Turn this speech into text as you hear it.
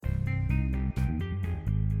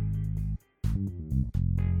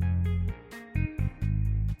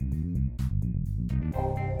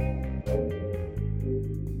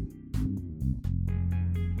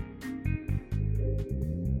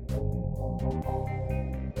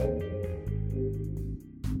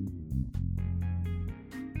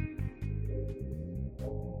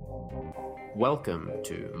Welcome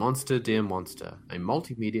to Monster Dear Monster, a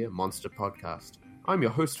multimedia monster podcast. I'm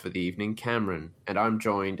your host for the evening, Cameron, and I'm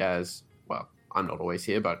joined as, well, I'm not always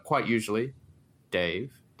here, but quite usually,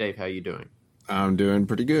 Dave. Dave, how you doing? I'm doing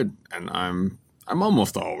pretty good, and I'm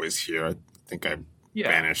almost always here. I think I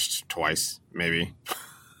vanished twice, maybe.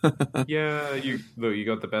 Yeah, you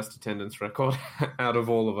got the best attendance record out of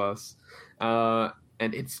all of us.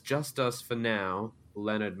 And it's just us for now.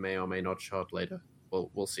 Leonard may or may not show up later.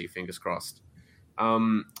 We'll see, fingers crossed.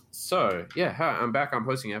 So, yeah, I'm back. I'm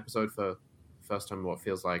hosting an episode for first time in what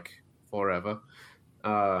feels like forever.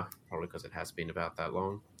 Probably because it has been about that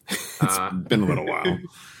long. It's been a little while.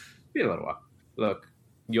 Look,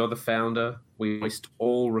 you're the founder. We waste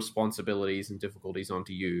all responsibilities and difficulties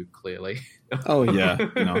onto you, clearly. Oh, yeah.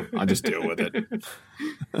 I just deal with it.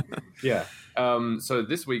 Yeah. So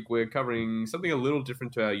this week we're covering something a little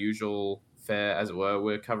different to our usual fare, as it were.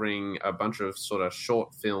 We're covering a bunch of sort of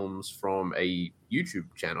short films from a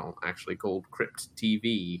YouTube channel, actually, called Crypt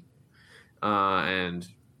TV. And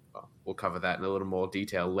we'll cover that in a little more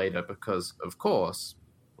detail later because, of course,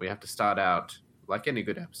 we have to start out, like any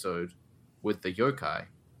good episode, with the yokai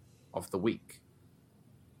of the week.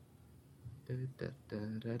 So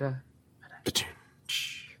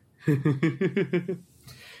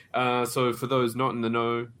for those not in the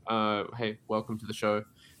know, hey, welcome to the show.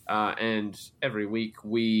 And every week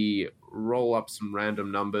we roll up some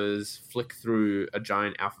random numbers, flick through a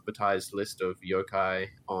giant alphabetized list of yokai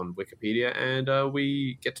on Wikipedia, and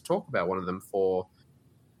we get to talk about one of them for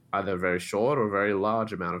either a very short or a very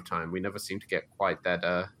large amount of time. We never seem to get quite that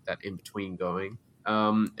in-between going.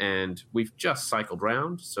 And we've just cycled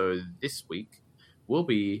round, so this week we'll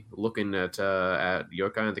be looking at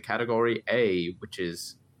yokai in the category A, which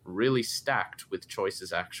is really stacked with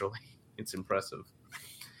choices, actually. It's impressive.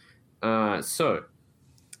 So,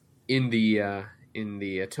 in the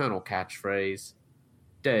eternal catchphrase,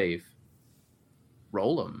 Dave,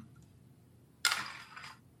 roll 'em.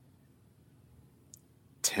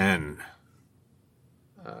 10.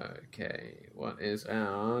 Okay, what is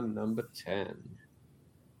our number 10?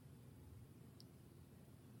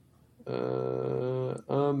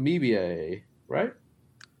 Amabie, right?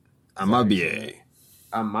 Amabie.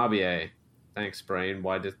 Thanks, brain.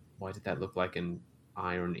 Why did that look like an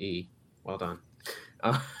I or an E? Well done.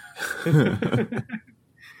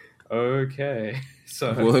 Okay,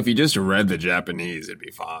 so Well, if you just read the Japanese, it'd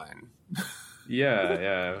be fine.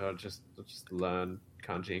 yeah. I'll just learn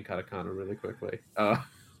kanji and katakana really quickly. I'm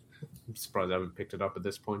surprised I haven't picked it up at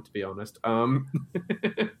this point, to be honest.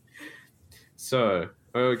 So,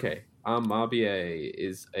 okay. Amabie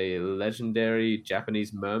is a legendary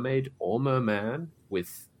Japanese mermaid or merman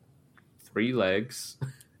with 3 legs.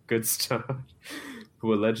 Good start.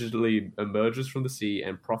 Who allegedly emerges from the sea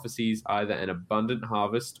and prophesies either an abundant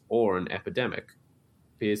harvest or an epidemic.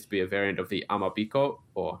 Appears to be a variant of the Amabiko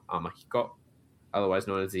or Amahiko, otherwise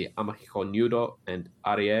known as the Amahiko Nudo and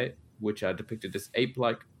Arie, which are depicted as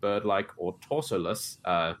ape-like, bird-like, or torso-less,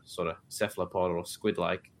 sort of cephalopod or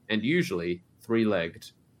squid-like, and usually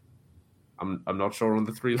 3-legged. I'm not sure on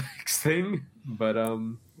the 3 legs thing, but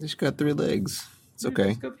It's got 3 legs. It's okay.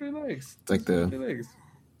 It's got 3 legs. It's like the 3 legs.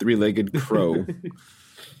 3-legged crow.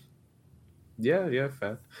 Yeah,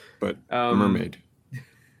 fair. But a mermaid.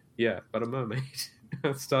 Yeah, but a mermaid.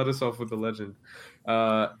 Start us off with the legend.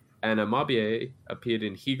 And Amabie appeared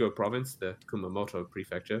in Higo province, the Kumamoto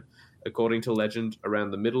prefecture, according to legend, around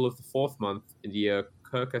the middle of the 4th month in the year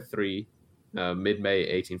Kirka 3, mid-May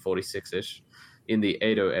 1846-ish, in the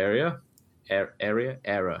Edo area.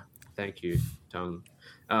 Thank you, tongue.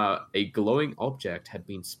 A glowing object had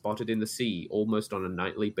been spotted in the sea almost on a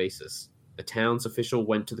nightly basis. The town's official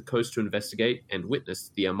went to the coast to investigate and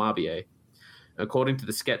witnessed the Amabie. According to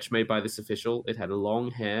the sketch made by this official, it had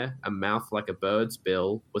long hair, a mouth like a bird's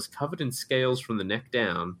bill, was covered in scales from the neck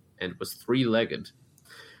down, and was 3-legged.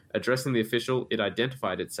 Addressing the official, it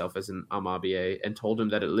identified itself as an Amabie and told him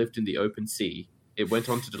that it lived in the open sea. It went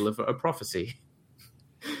on to deliver a prophecy.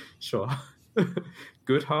 Sure.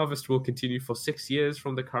 Good harvest will continue for 6 years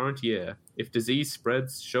from the current year. If disease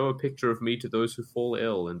spreads, show a picture of me to those who fall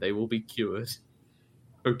ill, and they will be cured.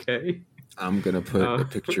 Okay? I'm going to put a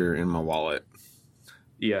picture in my wallet.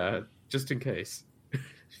 Yeah, just in case.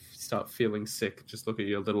 Start feeling sick, just look at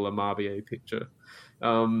your little Amabie picture.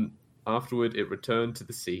 Afterward, it returned to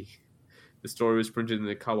the sea. The story was printed in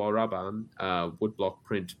the Kawaraban woodblock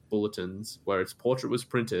print bulletins, where its portrait was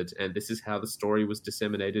printed, and this is how the story was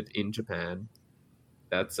disseminated in Japan.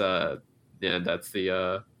 That's the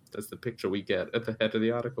picture we get at the head of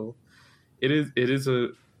the article.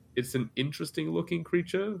 it's an interesting looking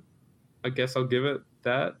creature. I guess I'll give it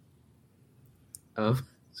that.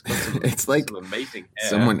 It's like some amazing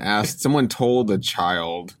hair. someone told a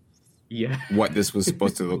child Yeah. what this was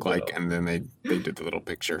supposed to look like, and then they did the little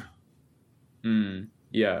picture.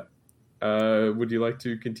 Yeah. Would you like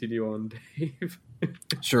to continue on, Dave?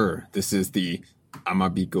 Sure. This is the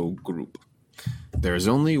Amabiko group. There is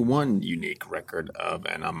only one unique record of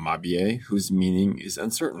an Amabie whose meaning is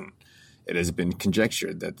uncertain. It has been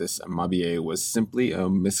conjectured that this Amabie was simply a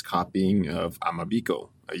miscopying of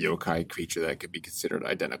Amabiko, a yokai creature that could be considered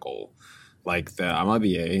identical. Like the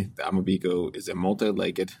Amabie, the Amabiko is a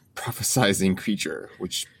multi-legged prophesizing creature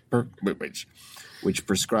which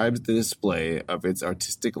prescribes the display of its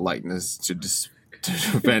artistic likeness to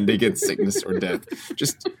defend against sickness or death.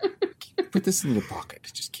 Just put this in your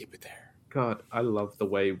pocket. Just keep it there. God, I love the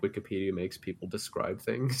way Wikipedia makes people describe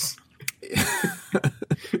things.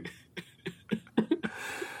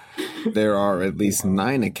 There are at least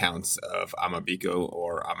 9 accounts of Amabiko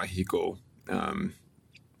or Amahiko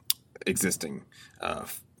existing.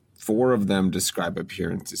 4 of them describe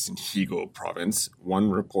appearances in Higo province.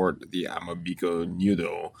 1 report the Amabiko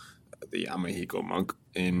Nudo, the Amahiko monk,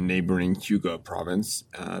 in neighboring Hyuga province.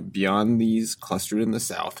 Beyond these, clustered in the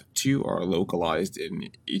south, 2 are localized in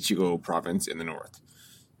Ichigo province in the north.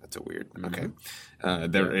 That's a weird. Okay.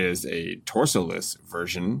 There is a torso-less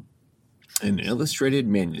version. An illustrated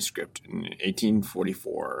manuscript in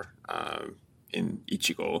 1844 in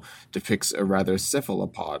Ichigo depicts a rather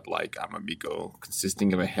cephalopod-like Amabiko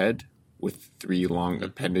consisting of a head with 3 long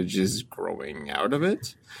appendages growing out of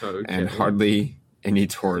it and hardly any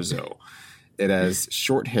torso. It has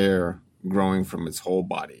short hair growing from its whole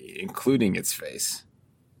body, including its face.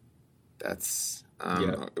 That's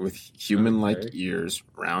with human-like ears,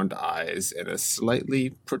 round eyes, and a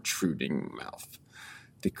slightly protruding mouth.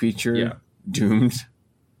 The creature doomed.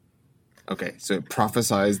 Okay, so it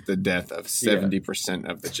prophesies the death of 70%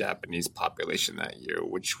 of the Japanese population that year,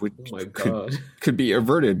 which could be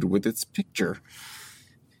averted with its picture.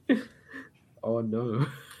 Oh no!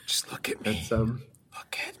 Just look at me.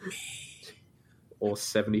 Look at me. Or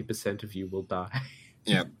 70% of you will die.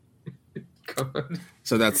 Yeah. God.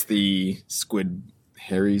 So that's the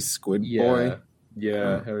hairy squid boy.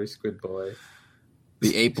 Yeah, hairy squid boy.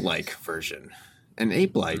 The ape-like version. An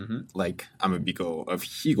ape-like, like Amabiko of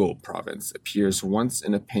Higo province, appears once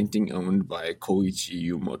in a painting owned by Koichi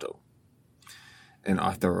Yumoto, an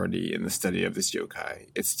authority in the study of this yokai.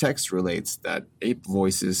 Its text relates that ape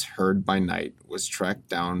voices heard by night was tracked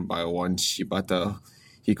down by one Shibata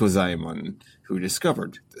Hikozaemon, who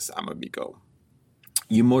discovered this Amabiko.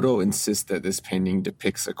 Yumoto insists that this painting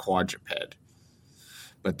depicts a quadruped,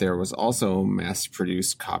 but there was also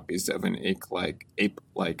mass-produced copies of an ape-like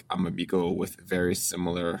Amabiko with very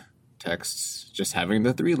similar texts, just having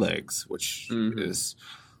the 3 legs, which is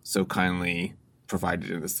so kindly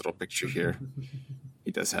provided in this little picture here.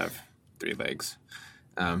 He does have 3 legs.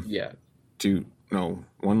 1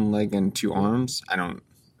 leg and 2 arms.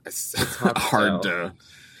 It's hard to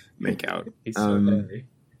make out. He's so hairy.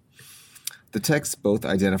 The texts both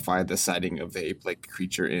identify the sighting of the ape-like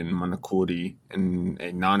creature in Manakori, in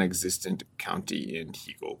a non-existent county in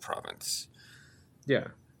Higo province. Yeah,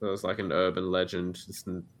 it was like an urban legend. It's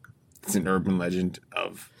an urban legend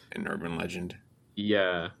of an urban legend.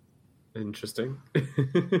 Yeah, interesting.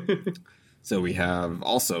 So we have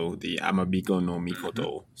also the Amabiko no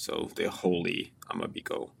Mikoto, so the holy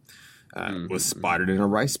Amabiko, was spotted in a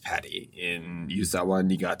rice paddy in Yuzawa,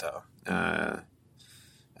 Niigata,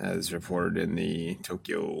 as reported in the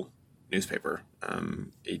Tokyo newspaper,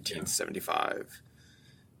 1875.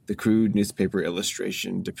 The crude newspaper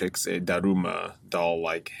illustration depicts a Daruma,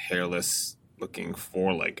 doll-like, hairless-looking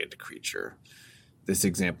 4-legged creature. This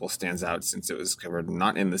example stands out since it was covered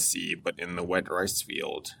not in the sea, but in the wet rice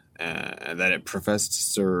field, and that it professed to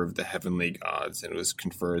serve the heavenly gods and was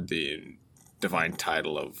conferred the divine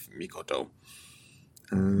title of Mikoto.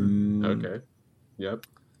 Okay. Yep.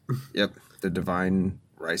 Yep, the divine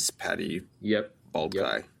rice paddy. Bald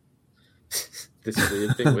guy. This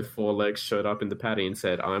weird thing with 4 legs showed up in the paddy and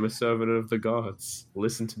said, "I'm a servant of the gods.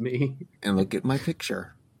 Listen to me. And look at my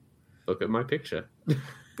picture." Look at my picture.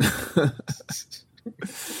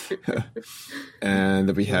 And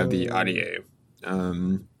then we have the Arie.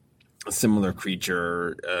 A similar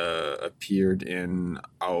creature appeared in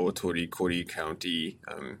Aotori County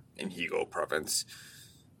in Higo province,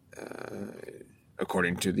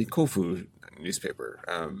 according to the Kofu newspaper,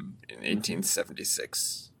 in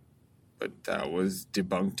 1876. But that was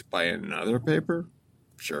debunked by another paper?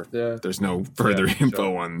 Sure. Yeah. There's no further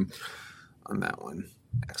info on that one.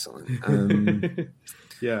 Excellent.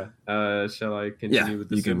 Yeah. Shall I continue Yeah, with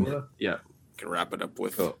the you can- similar? Yeah. Can wrap it up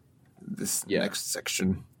with Cool. this Yeah. next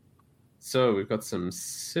section. So we've got some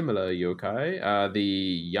similar yokai.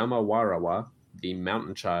 The Yamawarawa, the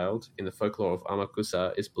mountain child in the folklore of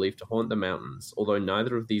Amakusa, is believed to haunt the mountains. Although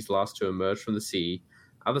neither of these last to emerge from the sea,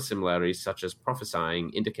 other similarities, such as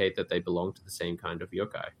prophesying, indicate that they belong to the same kind of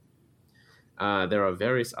yokai. There are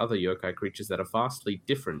various other yokai creatures that are vastly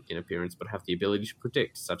different in appearance but have the ability to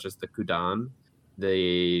predict, such as the Kudan,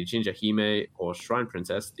 the Jinjahime or Shrine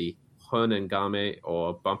Princess, the Honengame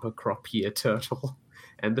or Bumper Crop Ear Turtle,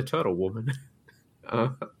 and the Turtle Woman. I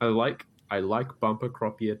like Bumper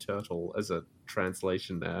Crop Ear Turtle as a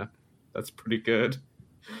translation there. That's pretty good.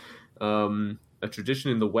 A tradition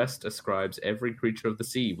in the West ascribes every creature of the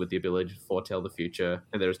sea with the ability to foretell the future,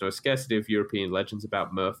 and there is no scarcity of European legends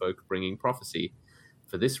about merfolk bringing prophecy.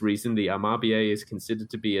 For this reason, the Amabie is considered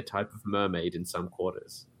to be a type of mermaid in some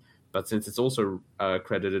quarters. But since it's also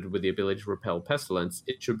credited with the ability to repel pestilence,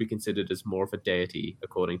 it should be considered as more of a deity,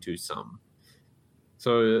 according to some.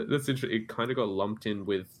 So that's interesting. It kind of got lumped in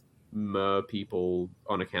with mer people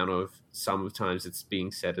on account of sometimes it's being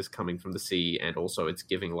said as coming from the sea, and also it's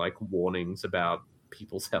giving like warnings about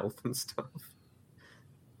people's health and stuff.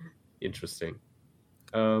 Interesting.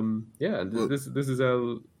 Yeah, and Well- this is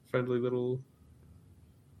our friendly little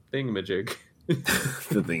thingamajig.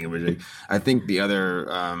 The thingamajig. I think the other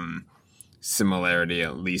similarity,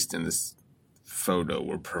 at least in this photo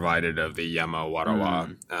we're provided of the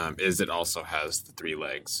Yamawarawa, is it also has the 3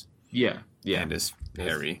 legs. Yeah, And is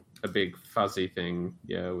hairy. a big fuzzy thing,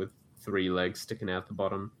 with 3 legs sticking out the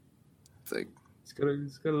bottom. It's like, It's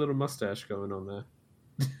got a little mustache going on there.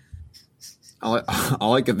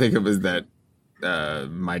 all I can think of is that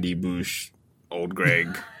Mighty Boosh, old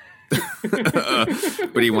Greg.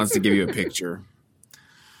 But he wants to give you a picture.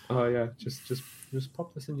 Oh yeah, just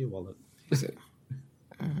pop this in your wallet. Is it?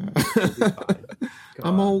 It'll be fine.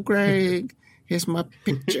 I'm God. old Greg. Here's my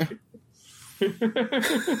picture.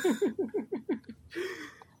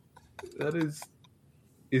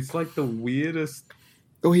 It's like the weirdest.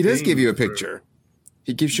 Oh, he does Thing give you a for- picture.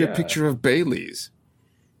 He gives you a Yeah. picture of Bailey's.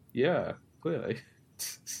 Yeah, clearly.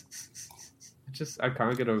 I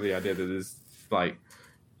can't get over the idea that it's like,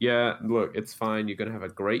 yeah, look, it's fine. You're gonna have a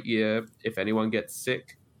great year. If anyone gets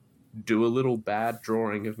sick, do a little bad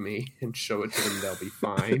drawing of me and show it to them. They'll be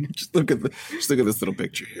fine. Just look at this little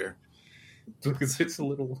picture here. Because it's a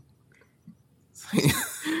little.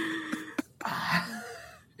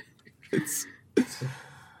 It's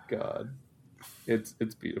God, it's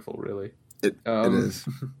beautiful, really. it is.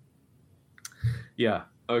 Yeah.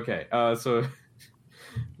 Okay. So,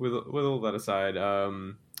 with all that aside,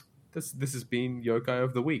 this has been Yokai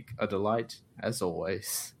of the Week. A delight as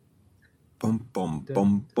always. Bum bum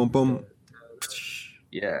bum bum bum.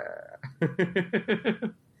 Yeah.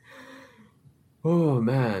 Oh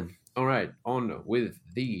man. All right, on with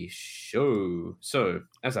the show. So,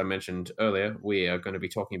 as I mentioned earlier, we are going to be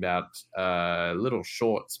talking about little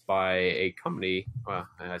shorts by a company. Well,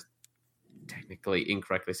 I technically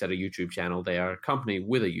incorrectly said a YouTube channel. They are a company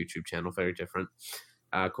with a YouTube channel, very different,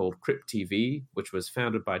 called Crypt TV, which was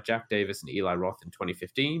founded by Jack Davis and Eli Roth in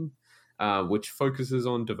 2015, which focuses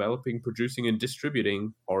on developing, producing, and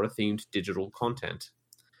distributing horror-themed digital content.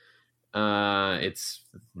 It's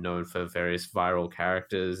known for various viral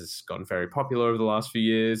characters. It's gotten very popular over the last few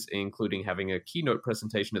years, including having a keynote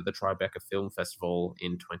presentation at the Tribeca Film Festival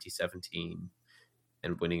in 2017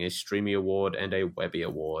 and winning a Streamy Award and a Webby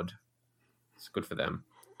Award. It's good for them.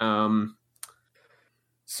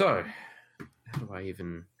 So, how do I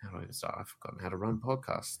even start? I've forgotten how to run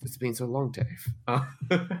podcasts. It's been so long, Dave.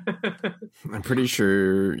 I'm pretty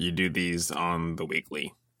sure you do these on the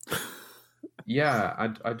weekly.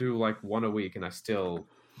 Yeah, I do like one a week, and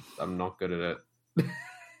I'm not good at it.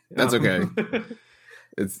 That's okay.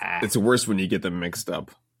 It's worse when you get them mixed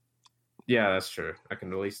up. Yeah, that's true.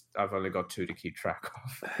 I've only got 2 to keep track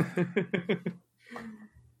of.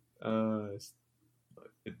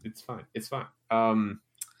 It's fine. It's fine.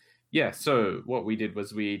 Yeah. So what we did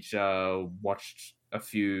was we each watched a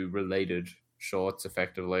few related shorts,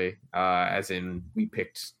 effectively, as in we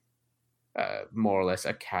picked. More or less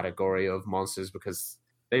a category of monsters because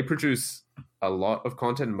they produce a lot of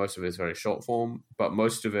content and most of it is very short form, but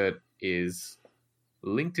most of it is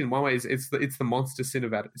linked in one way. It's the monster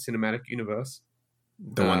cinematic universe.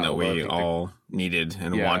 The one that well, I we think all needed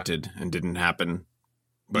and wanted and didn't happen.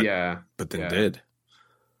 But then did.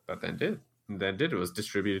 But then did. And then did. It was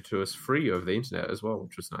distributed to us free over the internet as well,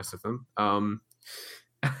 which was nice of them.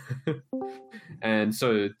 And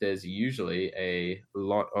so there's usually a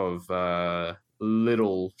lot of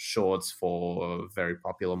little shorts for very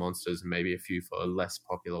popular monsters and maybe a few for less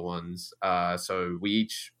popular ones. So we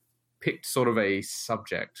each picked sort of a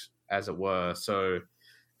subject, as it were. So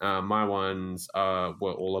my ones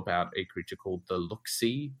were all about a creature called the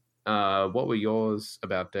Look-See. What were yours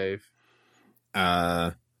about, Dave?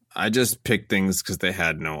 I just picked things because they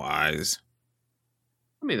had no eyes.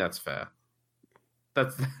 I mean, that's fair.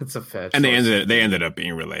 That's a fair choice. And they ended up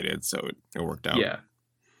being related, so it worked out. Yeah,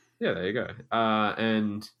 there you go.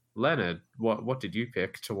 And Leonard, what did you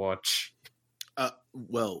pick to watch?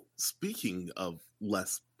 Well, speaking of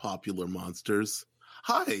less popular monsters,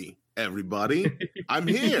 hi everybody, I'm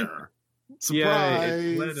here. Surprise! Yeah,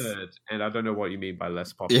 it's Leonard, and I don't know what you mean by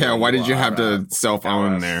less popular. Yeah, why did you have to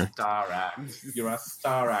self-own there? Star act. You're a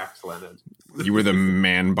star act, Leonard. You were the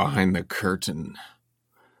man behind the curtain.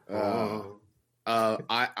 I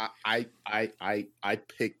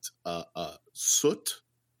picked Soot,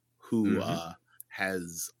 who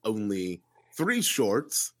has only 3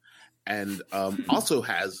 shorts and also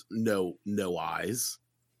has no eyes,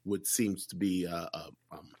 which seems to be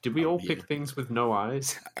did we all pick things with no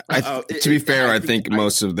eyes? To be fair, I think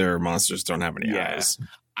most of their monsters don't have any eyes.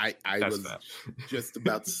 I was just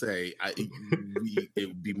about to say it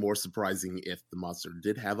would be more surprising if the monster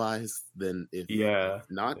did have eyes than if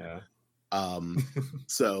not.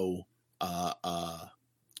 So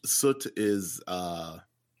Soot is a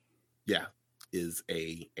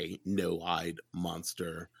no-eyed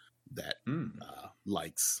monster that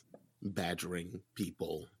likes badgering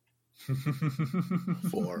people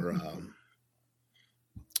for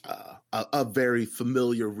a very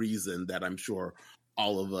familiar reason that I'm sure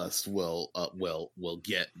all of us will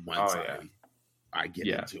get once I get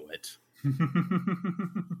into it.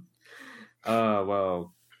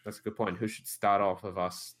 Well, that's a good point. Who should start off of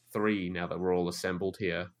us 3 now that we're all assembled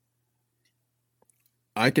here?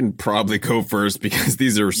 I can probably go first because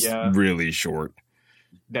these are really short.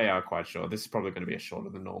 They are quite short. This is probably going to be a shorter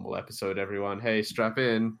than normal episode, everyone. Hey, strap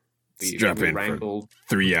in. Strap in for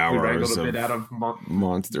 3 hours. We wrangled a bit out of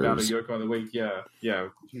monsters. Out of Yoko of the Week. Yeah.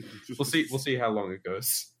 We'll see how long it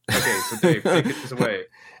goes. Okay, so Dave, take it away.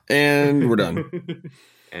 And we're done.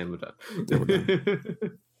 We're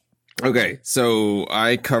done. Okay, so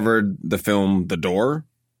I covered the film The Door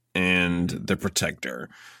and The Protector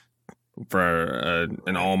for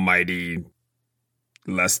an almighty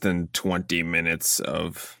less than 20 minutes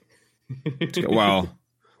of... Well,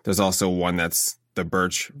 there's also one that's The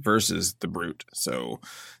Birch versus The Brute. So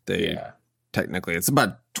technically it's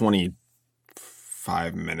about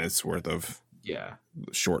 25 minutes worth of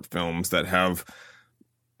short films that have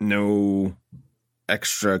no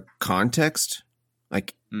extra context,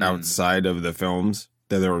 like outside of the films.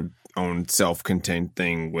 They're their own self-contained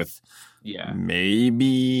thing with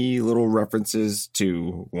maybe little references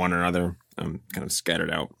to one another, kind of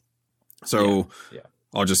scattered out. So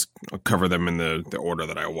I'll cover them in the order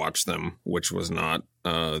that I watched them, which was not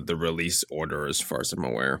the release order as far as I'm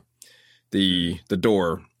aware. The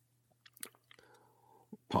Door.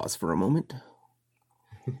 Pause for a moment.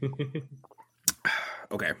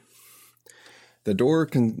 Okay. The Door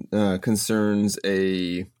concerns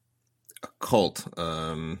a cult.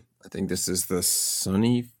 I think this is the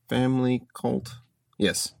Sunny family cult.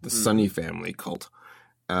 Yes, the Sunny family cult.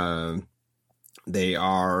 They're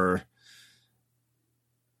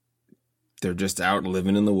just out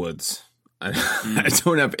living in the woods. I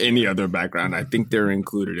don't have any other background. I think they're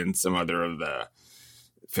included in some other of the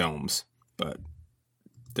films, but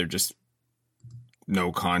they're just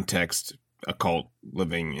no context, a cult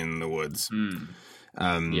living in the woods.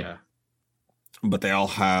 But they all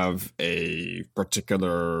have a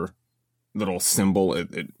particular little symbol.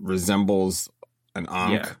 It resembles an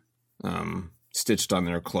ankh stitched on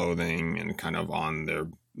their clothing and kind of on their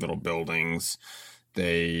little buildings.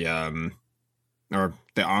 They or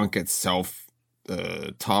the ankh itself,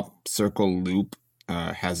 the top circle loop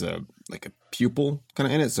has a pupil kind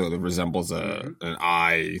of in it, so it resembles an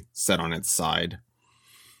eye set on its side.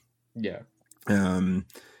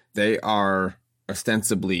 They are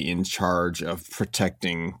ostensibly in charge of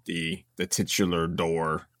protecting the titular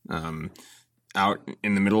door out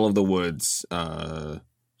in the middle of the woods,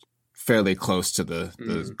 fairly close to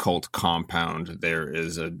the cult compound. There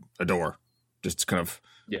is a door, just kind of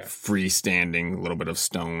freestanding, a little bit of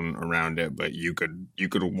stone around it, but you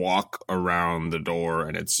could walk around the door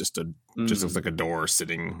and it's just looks like a door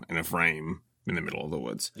sitting in a frame in the middle of the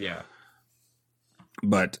woods.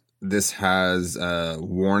 But this has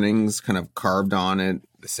warnings kind of carved on it.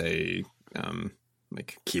 They say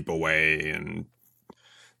keep away, and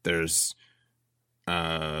there's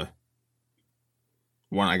one,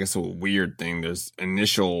 I guess, a weird thing. There's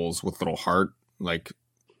initials with little heart like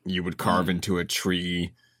you would carve into a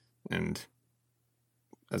tree, and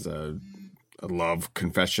as a love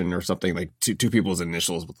confession or something, like two people's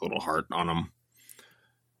initials with a little heart on them.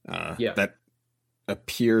 That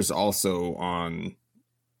appears also on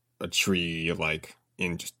a tree, like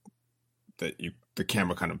in just that the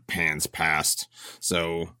camera kind of pans past.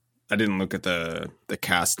 So I didn't look at the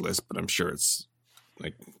cast list, but I'm sure it's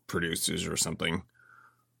like producers or something,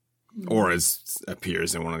 or as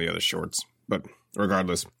appears in one of the other shorts. But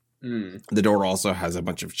regardless, the door also has a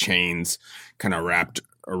bunch of chains kind of wrapped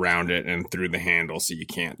around it and through the handle, so you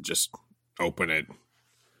can't just open it.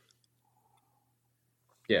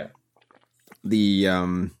 Yeah.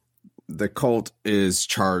 The cult is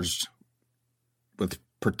charged with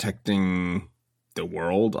protecting the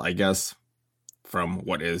world, I guess, from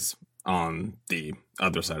what is on the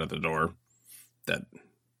other side of the door. That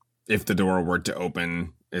if the door were to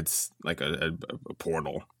open, it's like a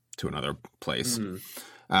portal to another place.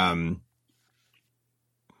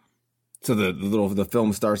 So the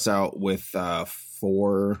film starts out with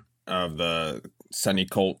 4 of the Sunny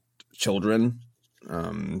cult children,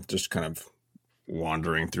 just kind of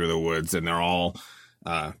wandering through the woods, and they're all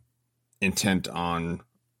intent on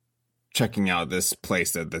checking out this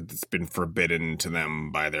place that's been forbidden to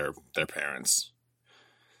them by their parents.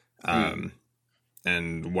 And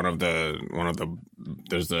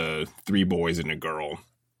there's 3 boys and a girl,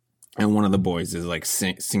 and one of the boys is like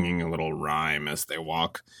singing a little rhyme as they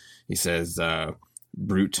walk. He says,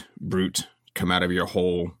 "Brute, brute, come out of your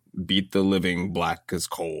hole, beat the living black as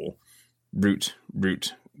coal. Brute,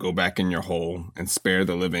 brute, go back in your hole and spare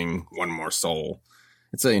the living one more soul."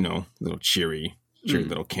 It's a, little cheery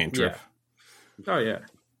little cantrip. Yeah. Oh, yeah.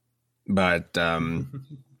 But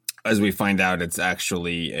as we find out, it's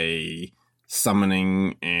actually a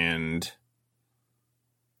summoning and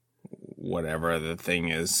whatever the thing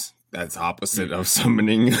is that's opposite of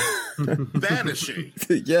summoning. Banishing.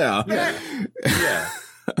 Yeah.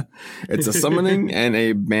 It's a summoning and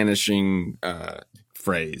a banishing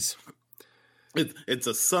phrase. It's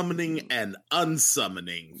a summoning and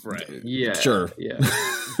unsummoning phrase. Yeah. Sure. Yeah.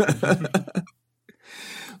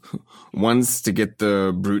 One's to get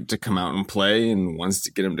the brute to come out and play, and one's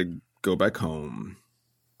to get him to go back home.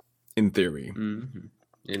 In theory. Mm-hmm.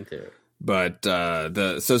 In theory. But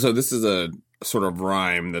so this is a sort of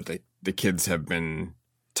rhyme that the kids have been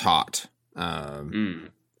taught,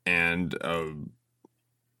 and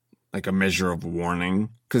like a measure of warning,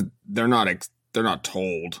 because they're not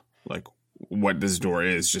told like what this door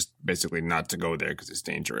is, just basically not to go there because it's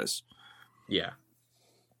dangerous. Yeah.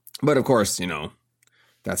 But of course,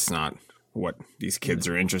 that's not what these kids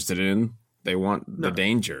are interested in. They want the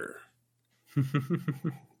danger.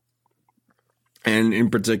 And in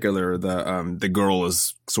particular, the girl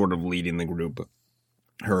is sort of leading the group.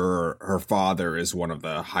 Her father is one of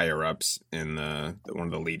the higher ups in one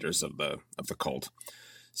of the leaders of the cult.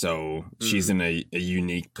 So she's in a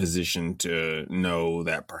unique position to know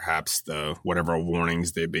that perhaps whatever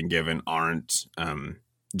warnings they've been given aren't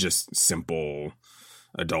just simple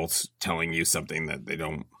adults telling you something that they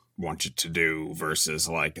don't want you to do, versus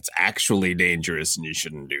like it's actually dangerous and you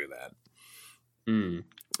shouldn't do that.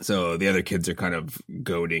 So the other kids are kind of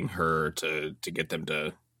goading her to get them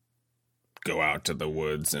to go out to the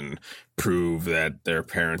woods and prove that their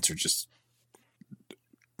parents are just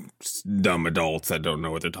dumb adults that don't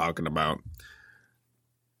know what they're talking about.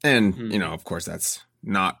 And, of course, that's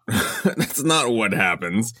not what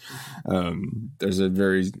happens. There's a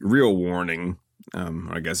very real warning,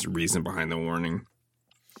 I guess, reason behind the warning.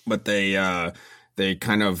 But they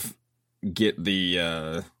kind of get the,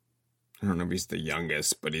 I don't know if he's the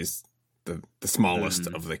youngest, but he's the smallest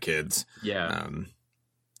of the kids. Yeah.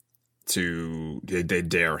 They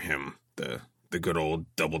dare him, the good old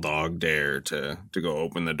double dog dare to go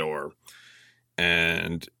open the door.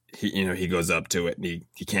 And he goes up to it and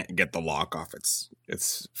he can't get the lock off.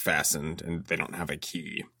 It's fastened and they don't have a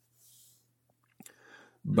key.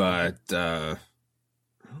 But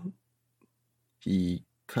he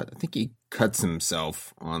cuts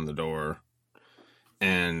himself on the door,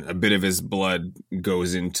 and a bit of his blood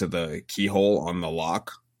goes into the keyhole on the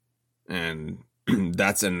lock, and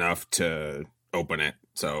that's enough to open it.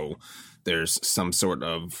 So there's some sort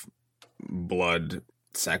of blood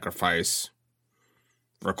sacrifice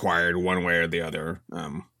required one way or the other.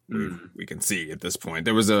 We can see at this point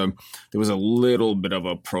there was a little bit of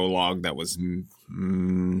a prologue that was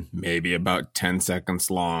maybe about 10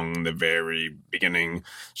 seconds long, the very beginning,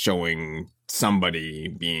 showing somebody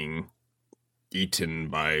being eaten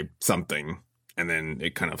by something, and then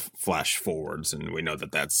it kind of flash forwards, and we know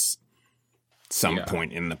that that's some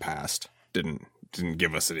point in the past. Didn't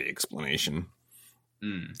give us any explanation.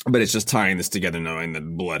 But it's just tying this together, knowing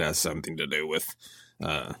that blood has something to do with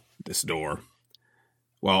this door.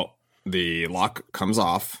 Well, the lock comes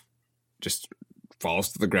off, just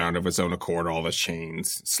falls to the ground of its own accord. All the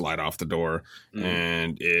chains slide off the door,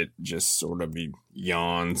 and it just sort of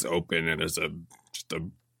yawns open, and there's just a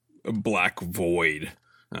black void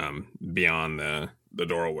beyond the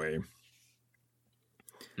doorway.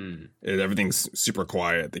 Everything's super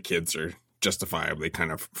quiet. The kids are justifiably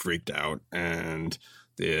kind of freaked out, and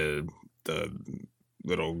the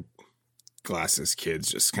little glasses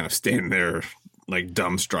kids just kind of stand there like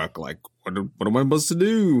dumbstruck, like what am I supposed to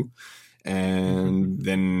do? And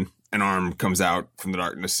then an arm comes out from the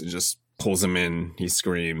darkness and just pulls him in. He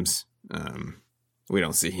screams. We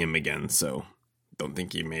don't see him again, so don't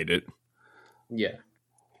think he made it. Yeah.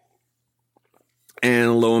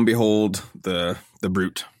 And lo and behold, the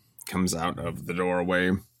brute comes out of the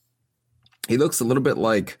doorway. He looks a little bit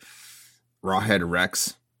like Rawhead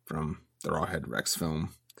Rex from the Rawhead Rex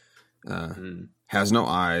film. Has no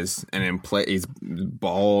eyes, and he's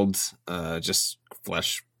bald, just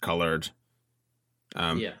flesh colored.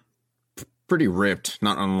 Pretty ripped,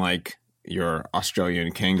 not unlike your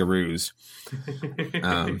Australian kangaroos.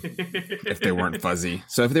 If they weren't fuzzy.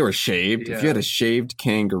 So if they were shaved, if you had a shaved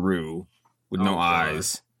kangaroo with no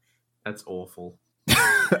eyes. That's awful.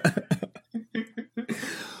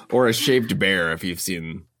 Or a shaved bear, if you've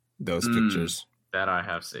seen those pictures. That I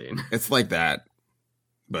have seen. It's like that,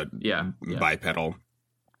 but bipedal.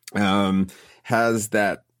 Has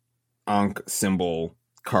that Ankh symbol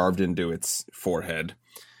carved into its forehead.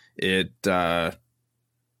 It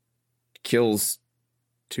kills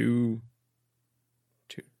two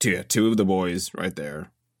of the boys right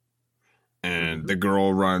there. And the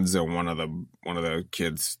girl runs, and one of the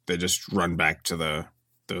kids, they just run back to their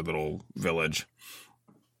little village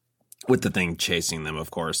with the thing chasing them, of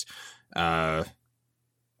course. As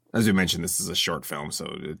we mentioned, this is a short film,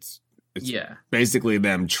 so it's basically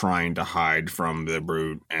them trying to hide from the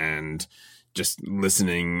brute and just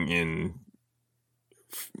listening in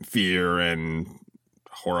fear and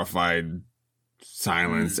horrified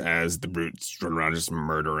silence as the brutes run around just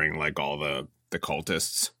murdering like all the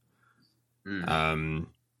cultists.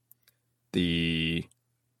 The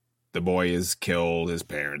boy is killed. His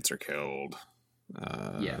parents are killed.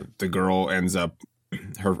 The girl ends up.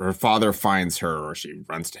 Her father finds her, or she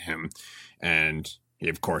runs to him, and he,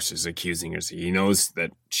 of course, is accusing her. So he knows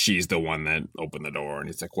that she's the one that opened the door, and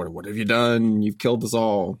he's like, "What have you done? You've killed us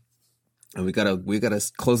all, and we gotta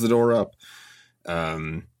close the door up."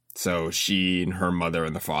 So she and her mother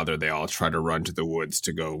and the father, they all try to run to the woods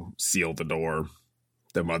to go seal the door.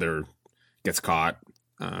 The mother gets caught.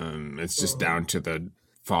 It's just down to the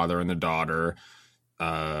father and the daughter.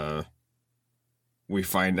 We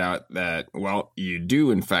find out that, well, you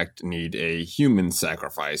do in fact need a human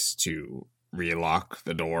sacrifice to relock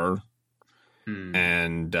the door.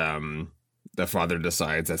 And the father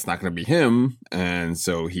decides that's not going to be him. And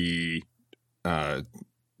so he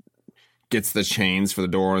gets the chains for the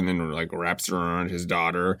door and then like wraps it around his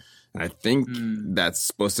daughter. And I think that's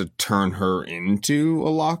supposed to turn her into a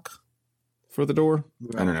lock for the door.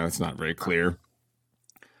 I don't know. It's not very clear.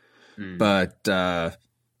 But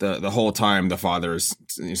the whole time the father is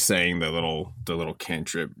saying the little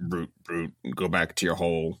cantrip, brute, go back to your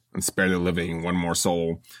hole and spare the living one more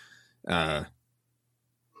soul. The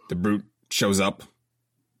brute shows up,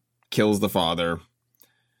 kills the father,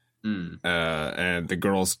 and the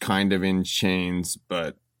girl's kind of in chains,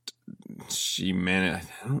 but she managed.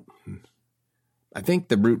 I think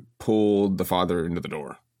the brute pulled the father into the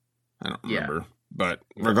door. I don't remember. But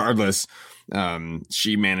regardless,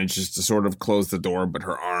 she manages to sort of close the door, but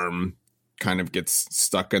her arm kind of gets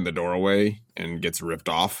stuck in the doorway and gets ripped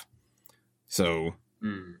off. So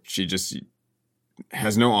she just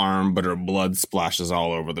has no arm, but her blood splashes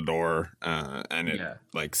all over the door, and it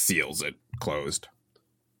like seals it closed.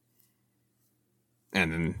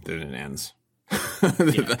 And then it ends.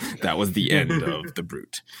 That was the end of the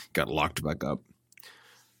brute. Got locked back up.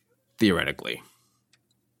 Theoretically.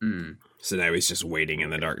 So now he's just waiting in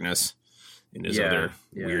the darkness in his other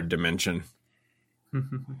weird dimension.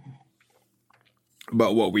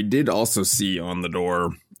 But what we did also see on the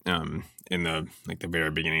door in the very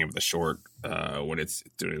beginning of the short, when it's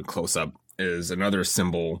doing a close up, is another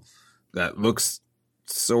symbol that looks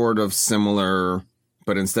sort of similar,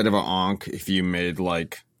 but instead of an Ankh, if you made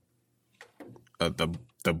like the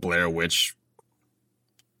Blair Witch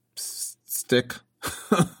stick,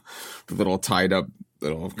 the little tied up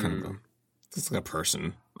little kind of it's like a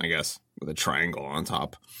person, I guess, with a triangle on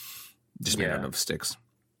top, just made out of sticks.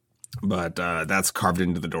 But that's carved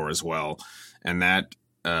into the door as well, and that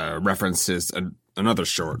references another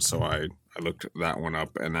short, so I looked that one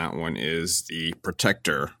up, and that one is The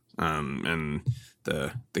Protector. And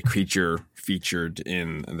the creature featured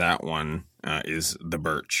in that one is the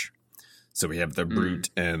Birch. So we have the Brute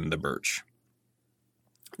and the Birch.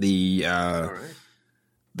 The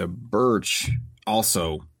Birch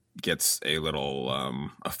also gets a little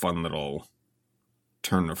a fun little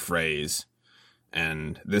turn of phrase,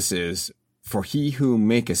 and this is, "For he who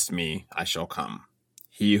makest me, I shall come.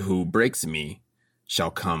 He who breaks me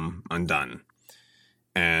shall come undone."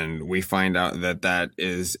 And we find out that that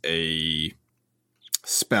is a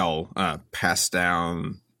spell passed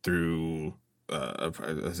down through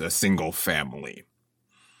a single family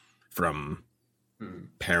from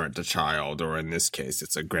parent to child, or in this case,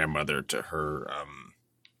 it's a grandmother to her.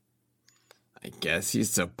 I guess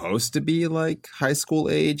he's supposed to be like high school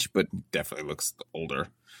age, but definitely looks older.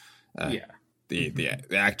 The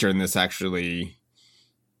actor in this actually,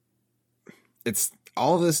 it's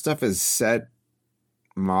all of this stuff is set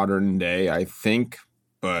modern day, I think,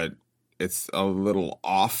 but it's a little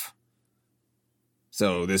off.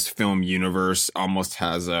 So this film universe almost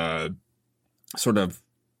has a sort of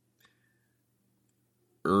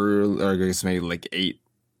early, I guess maybe like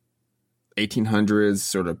 1800s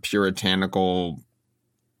sort of puritanical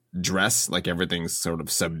dress, like everything's sort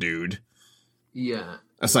of subdued. Yeah.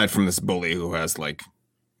 Aside from this bully who has like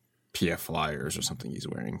PF Flyers or something he's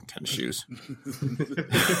wearing, tennis shoes.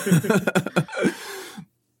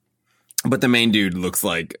 But the main dude looks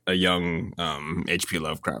like a young H.P.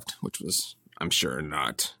 Lovecraft, which was, I'm sure,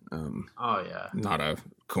 not not a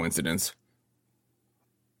coincidence.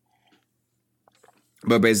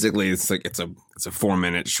 But basically, it's a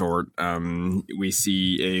 4-minute short. We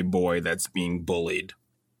see a boy that's being bullied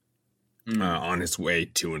on his way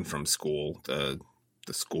to and from school. The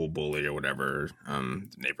school bully or whatever, the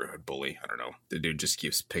neighborhood bully. I don't know. The dude just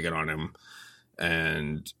keeps picking on him,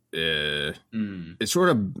 and it's sort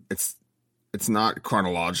of it's not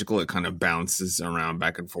chronological. It kind of bounces around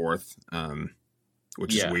back and forth,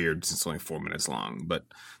 which is weird since it's only 4 minutes long. But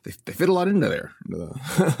they fit a lot into there.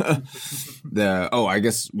 I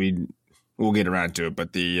guess we'll get around to it.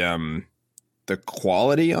 But the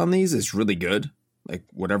quality on these is really good. Like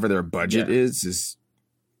whatever their budget is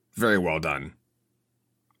very well done.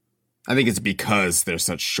 I think it's because they're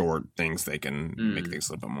such short things they can make things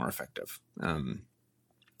a little bit more effective.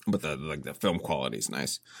 But the film quality is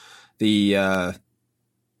nice.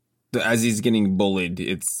 As he's getting bullied,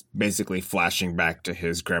 it's basically flashing back to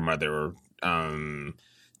his grandmother,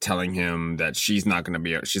 telling him that she's not going to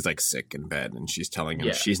be. She's like sick in bed, and she's telling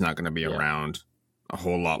him she's not going to be around a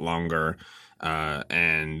whole lot longer.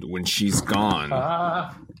 And when she's gone,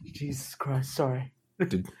 Jesus Christ! Sorry.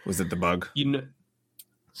 Was it the bug?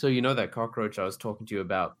 So you know that cockroach I was talking to you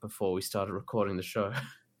about before we started recording the show?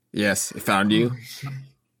 Yes, it found you.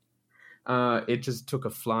 It just took a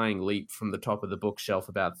flying leap from the top of the bookshelf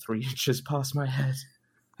about 3 inches past my head.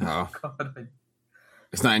 Oh. God.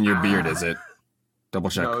 It's not in your beard, is it? Double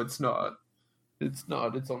check. No, it's not. It's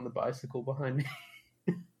not. It's on the bicycle behind me.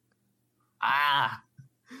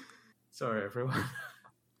 Sorry, everyone.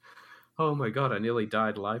 Oh my God, I nearly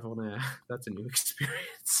died live on air. That's a new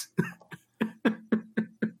experience.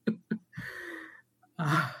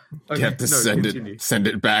 Okay, you have to send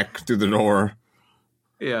it back through the door.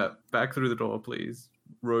 Yeah, back through the door, please.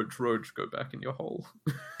 Roach, go back in your hole.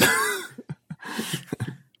 I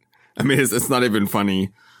mean, it's not even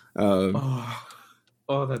funny.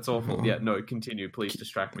 Oh, that's awful. Yeah, no, continue. Please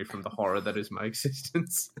distract me from the horror that is my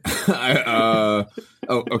existence.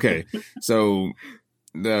 Okay. So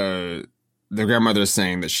the grandmother is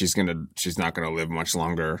saying that she's not gonna live much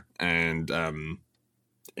longer, and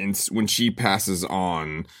when she passes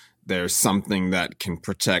on, there's something that can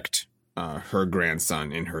protect her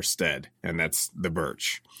grandson in her stead, and that's the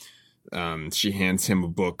Birch. She hands him a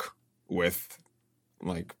book with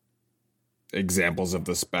like examples of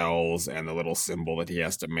the spells and the little symbol that he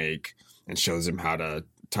has to make, and shows him how to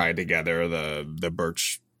tie together the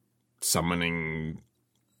Birch summoning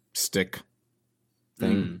stick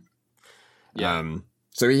thing.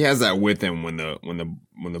 So he has that with him when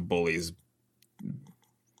the bully's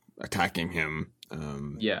attacking him.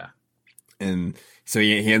 And so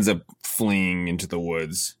he ends up fleeing into the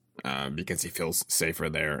woods because he feels safer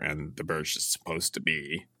there, and the Birch is supposed to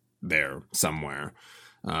be there somewhere.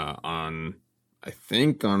 I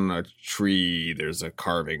think on a tree there's a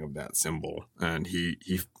carving of that symbol, and he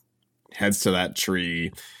heads to that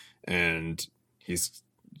tree, and he's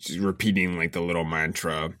repeating like the little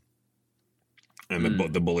mantra, and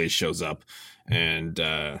the bully shows up and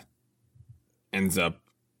ends up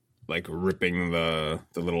like ripping the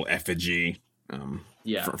little effigy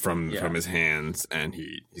from his hands, and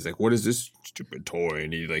he's like, "What is this stupid toy?"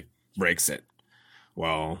 And he like breaks it.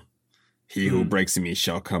 Well, he who breaks me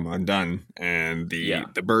shall come undone, and the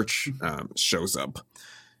birch shows up,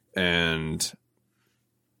 and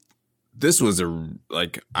this was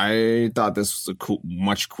I thought this was a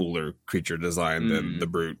much cooler creature design than the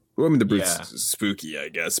brute. Well, I mean, the brute's spooky, I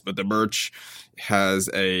guess, but the birch has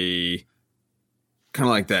a kind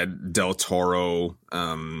of like that Del Toro,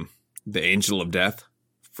 the Angel of Death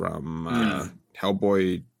from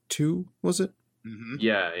Hellboy 2, was it? Mm-hmm.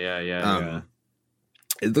 Yeah.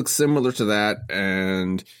 It looks similar to that,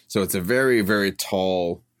 and so it's a very, very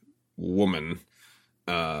tall woman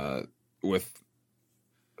with,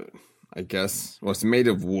 I guess, well, it's made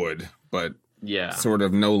of wood, but sort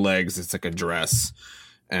of no legs. It's like a dress,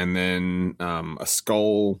 and then a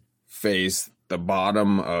skull face, the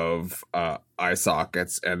bottom of eye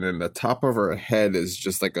sockets, and then the top of her head is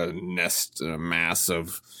just like a nest, a mass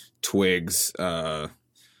of twigs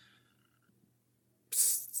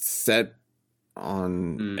set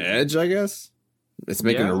on edge, I guess. It's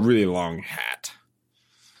making a really long hat.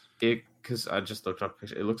 Because I just looked up,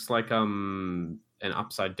 it looks like an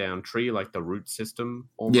upside down tree, like the root system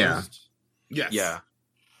almost. Yeah.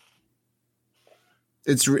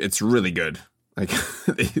 It's really good. Like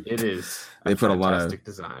it is. They put a lot of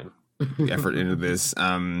design effort into this.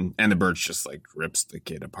 And the birch just like rips the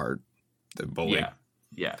kid apart, the bully.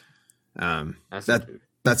 Yeah.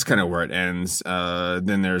 That's kind of where it ends.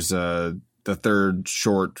 Then there's the third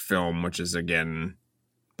short film, which is again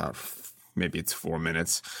about maybe it's 4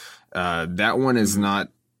 minutes. That one is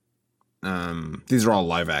not. These are all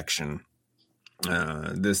live action.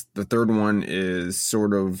 The third one is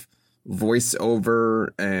sort of voiceover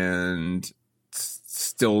and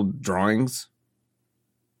still drawings.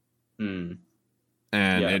 And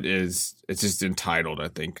it's just entitled, I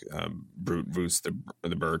think, Brute Roots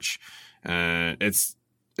the Birch. It's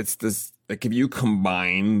this, like, if you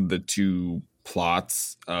combine the two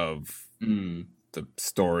plots of the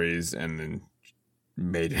stories and then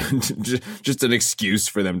made it just an excuse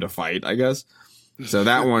for them to fight, I guess. So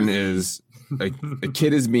that one is like a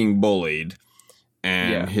kid is being bullied,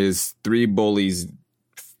 and his three bullies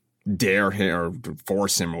dare him or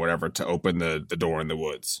force him or whatever to open the door in the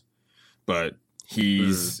woods. But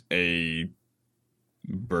he's a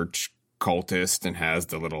birch cultist and has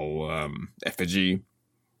the little effigy.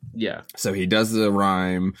 Yeah. So he does the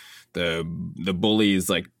rhyme. The bully is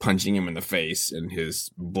like punching him in the face, and his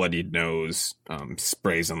bloodied nose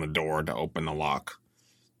sprays on the door to open the lock.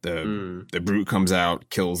 The brute comes out,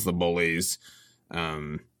 kills the bullies,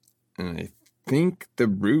 and I think the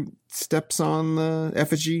brute steps on the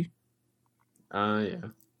effigy.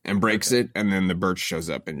 And breaks it, and then the birch shows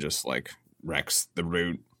up and just like wrecks the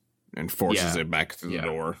brute and forces it back through the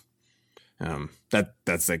door.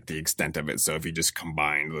 That's like the extent of it. So if you just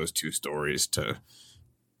combine those two stories to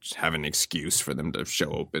just have an excuse for them to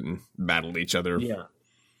show up and battle each other. Yeah.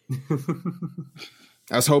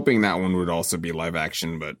 I was hoping that one would also be live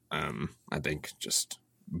action, but I think just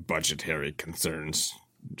budgetary concerns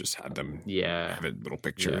just had them have it little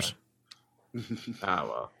pictures.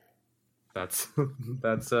 Well, that's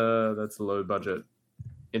low budget.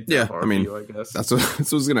 I mean, I guess that's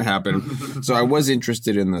what's going to happen. So I was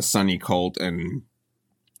interested in the Sunny cult and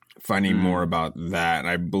finding more about that.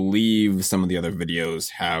 I believe some of the other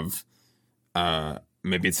videos have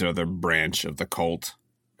maybe it's another branch of the cult,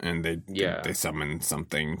 and they summon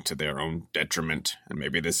something to their own detriment, and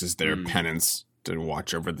maybe this is their penance to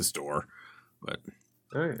watch over the store. But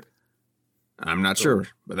I'm not sure.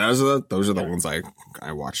 But those are the ones I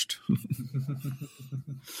watched.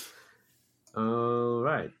 All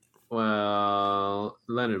right. Well,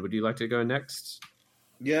 Leonard, would you like to go next?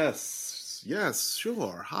 Yes,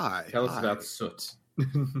 sure. Hi. Tell us about Soot.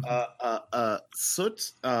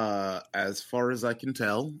 Soot, as far as I can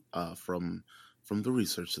tell, from the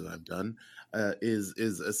research that I've done,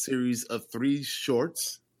 is a series of 3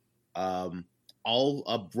 shorts, all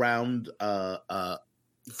around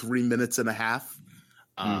 3 minutes and a half,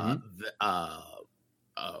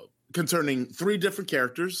 concerning 3 different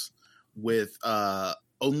characters, with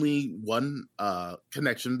only one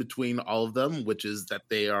connection between all of them, which is that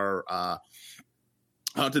they are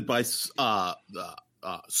haunted by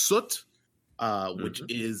Soot, which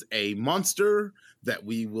is a monster that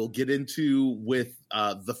we will get into with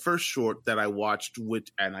the first short that I watched,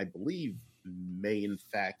 and I believe may in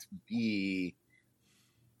fact be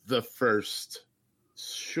the first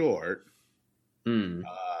short.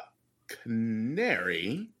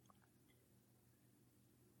 Canary.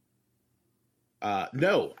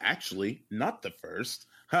 No, actually, not the first.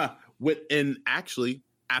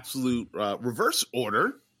 absolute reverse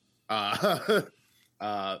order.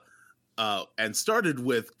 And started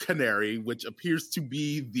with Canary, which appears to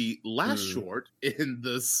be the last short in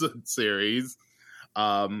the series,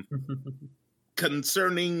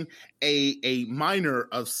 concerning a miner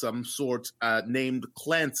of some sort named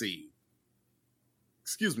Clancy.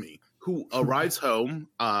 Excuse me, who arrives home.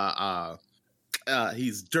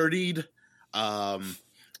 He's dirtied. Has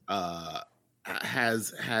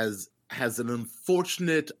an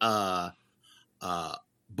unfortunate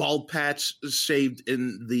bald patch shaved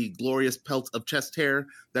in the glorious pelt of chest hair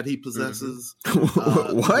that he possesses.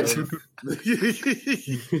 What?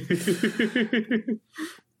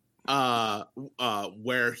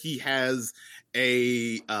 Where he has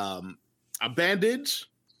a bandage,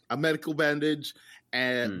 a medical bandage,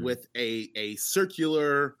 and with a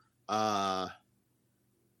circular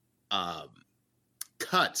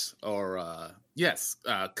cut or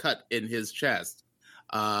cut in his chest.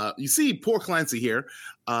 You see, poor Clancy here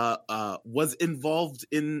was involved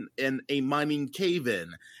in a mining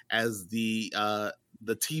cave-in, as the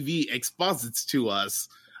TV exposits to us.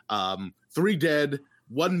 3 dead,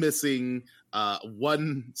 1 missing,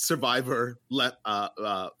 1 survivor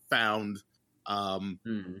found.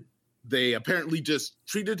 They apparently just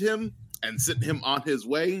treated him and sent him on his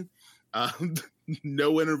way.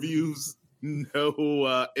 No interviews,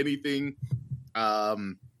 no anything.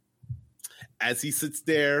 As he sits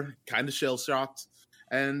there, kind of shell-shocked.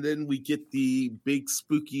 And then we get the big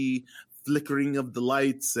spooky flickering of the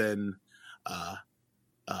lights and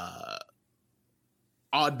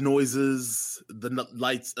odd noises. The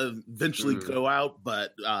lights eventually go out,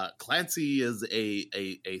 but Clancy is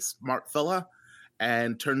a smart fella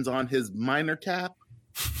and turns on his miner cap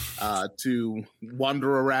to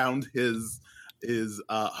wander around his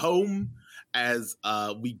home, as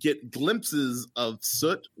we get glimpses of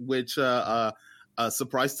Soot, which,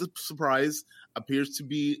 surprise to surprise, appears to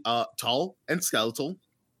be tall and skeletal.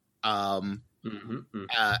 And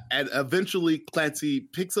eventually Clancy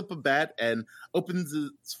picks up a bat and opens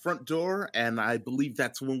his front door, and I believe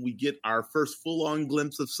that's when we get our first full-on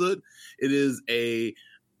glimpse of Soot. It is a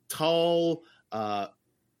tall,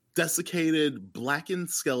 desiccated, blackened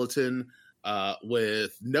skeleton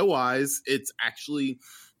with no eyes. It's actually...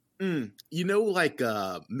 like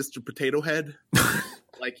Mr. Potato Head?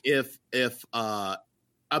 Like if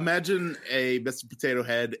imagine a Mr. Potato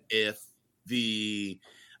Head if the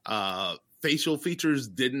facial features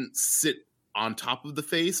didn't sit on top of the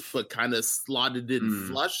face, but kind of slotted in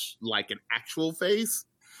flush like an actual face.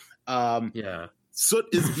 Soot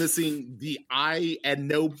is missing the eye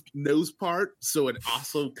and nose part, so it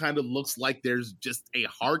also kind of looks like there's just a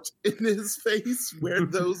heart in his face where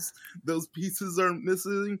those pieces are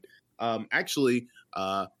missing. Actually,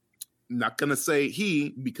 not gonna say he,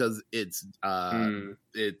 because it's the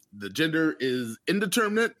gender is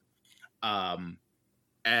indeterminate,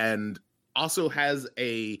 and also has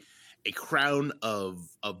a crown of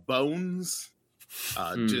bones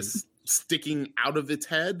just sticking out of its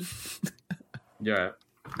head. Yeah.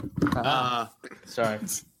 Sorry.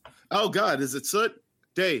 Oh God, is it Soot?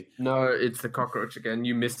 Day. No, it's the cockroach again.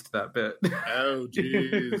 You missed that bit. Oh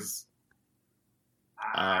jeez.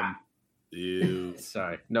 Ew.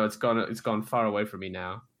 Sorry. No, it's gone far away from me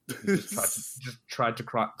now. Just tried to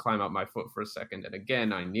climb up my foot for a second, and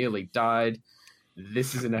again I nearly died.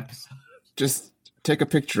 This is an episode. Just take a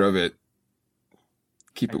picture of it.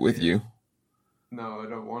 Keep it with you. No, I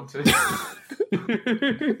don't want to.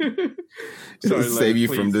 It'll save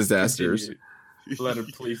you from disasters. Continue. Let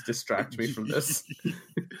it please distract me from this.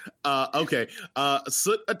 Okay.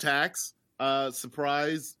 Soot attacks.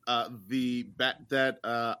 Surprise. The bat that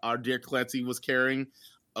our dear Clancy was carrying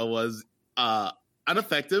was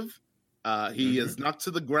ineffective. He is knocked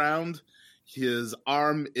to the ground. His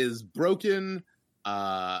arm is broken.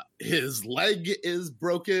 His leg is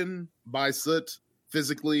broken by Soot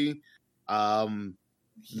physically.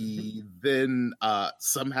 He then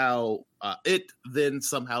somehow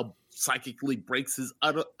psychically breaks his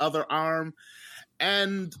other arm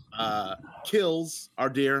and kills our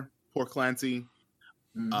dear poor Clancy.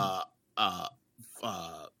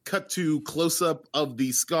 Cut to close up of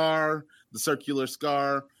the scar, the circular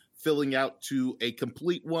scar, filling out to a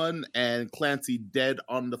complete one, and Clancy dead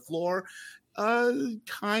on the floor.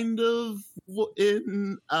 Kind of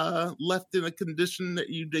left in a condition that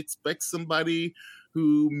you'd expect somebody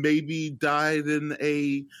who maybe died in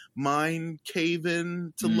a mine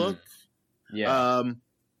cave-in to look. Yeah.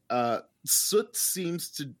 Soot seems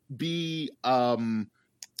to be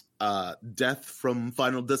death from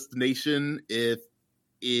Final Destination if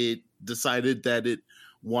decided that it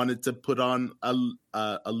wanted to put on a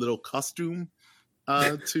little costume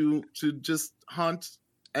to just haunt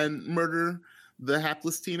and murder the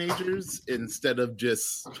hapless teenagers instead of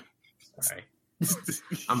just. Sorry.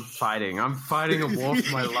 I'm fighting a war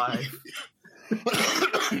for my life.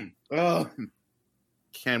 Oh,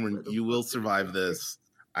 Cameron, you will survive this.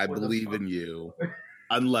 I believe in you.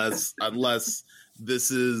 Unless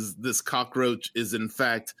this cockroach is in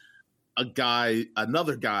fact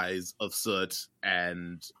another guise of soot,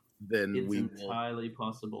 and then it's entirely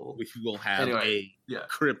possible. We will have a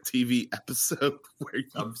Crypt TV episode where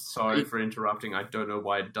I'm sorry for interrupting. I don't know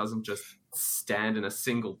why it doesn't just stand in a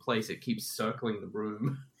single place. It keeps circling the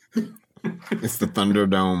room. It's the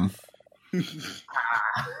Thunderdome.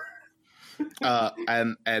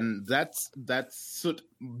 And that's soot.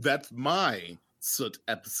 That's my soot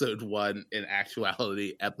episode 1. In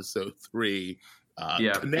actuality, episode 3,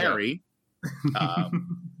 Canary.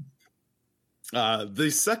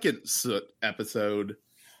 The second soot episode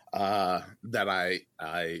that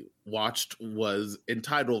I watched was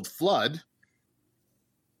entitled Flood,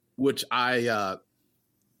 which I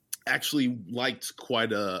actually liked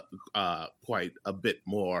quite a bit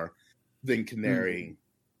more than Canary.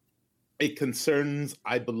 It concerns,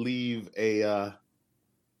 I believe, a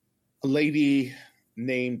lady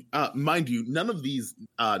named. Mind you, none of these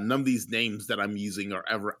names that I'm using are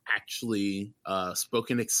ever actually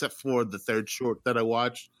spoken, except for the third short that I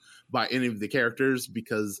watched by any of the characters,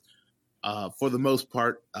 because for the most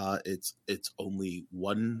part, it's only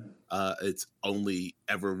one. It's only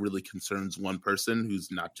ever really concerns one person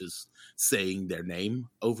who's not just saying their name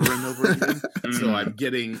over and over again. So I'm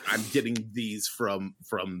getting these from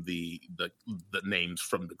the names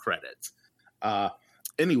from the credits.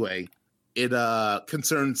 Anyway, it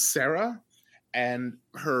concerns Sarah and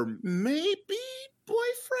her maybe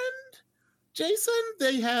boyfriend Jason.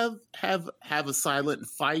 They have a silent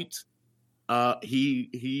fight.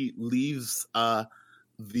 He leaves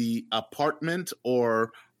the apartment,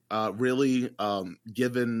 or really,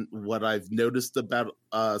 given what I've noticed about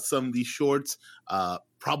some of these shorts,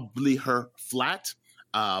 probably her flat,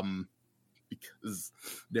 because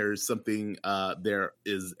there's something. There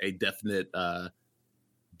is a definite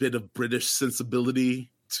bit of British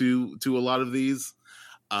sensibility to a lot of these.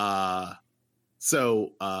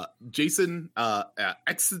 So Jason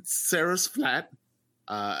exits Sarah's flat.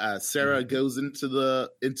 Sarah goes into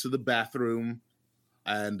the bathroom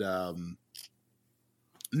and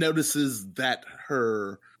notices that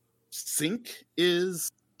her sink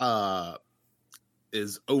is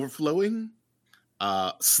overflowing.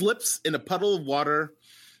 Slips in a puddle of water,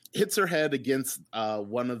 hits her head against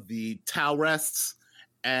one of the towel rests,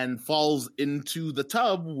 and falls into the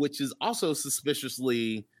tub, which is also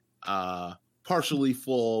suspiciously partially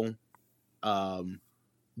full.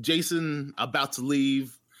 Jason, about to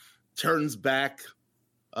leave, turns back,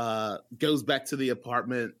 goes back to the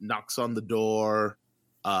apartment, knocks on the door,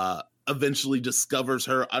 eventually discovers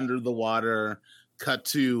her under the water. Cut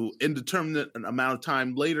to indeterminate amount of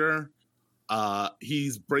time later,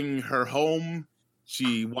 he's bringing her home.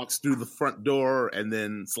 She walks through the front door and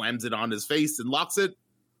then slams it on his face and locks it,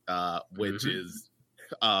 which is,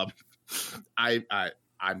 I'm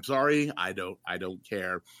sorry. I don't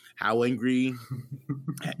care how angry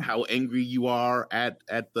you are at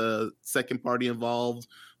the second party involved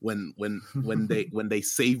when they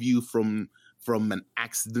save you from an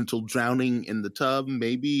accidental drowning in the tub.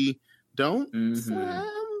 Maybe don't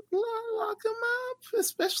lock them up,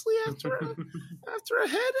 especially after a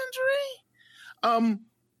head injury.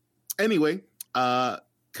 Anyway,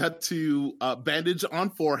 cut to bandage on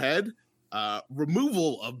forehead.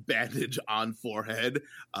 Removal of bandage on forehead,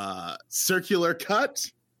 circular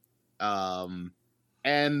cut, and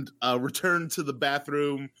return to the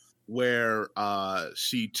bathroom where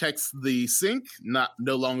she checks the sink,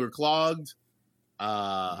 no longer clogged,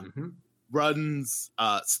 runs,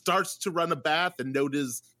 starts to run a bath and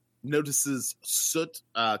notices soot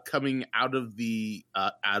coming out of the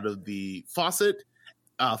faucet,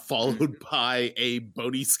 followed by a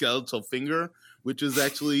bony skeletal finger, which is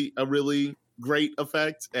actually a really great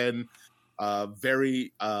effect and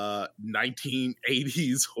very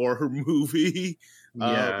 1980s horror movie.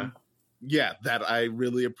 That I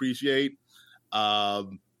really appreciate.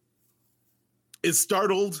 Is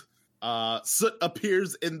startled. Soot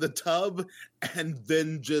appears in the tub and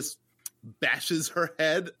then just bashes her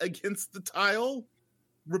head against the tile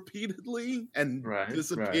repeatedly and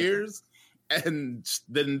disappears. Right. And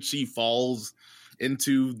then she falls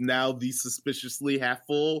into now the suspiciously half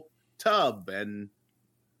full tub and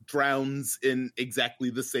drowns in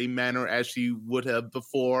exactly the same manner as she would have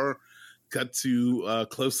before. Cut to a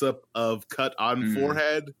close up of cut on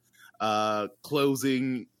forehead.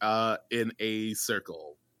 closing in a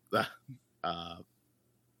circle.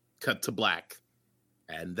 Cut to black.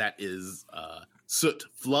 And that is Soot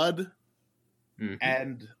Flood. Mhm.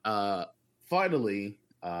 And finally,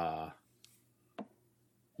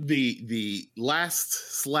 the last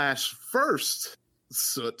 / first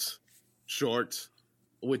Soot short,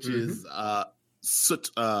 which is Soot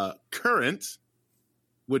Current,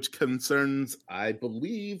 which concerns, I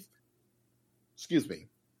believe,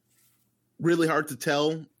 really hard to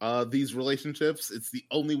tell these relationships. It's the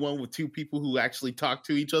only one with two people who actually talk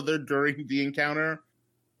to each other during the encounter,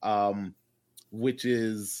 which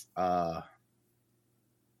is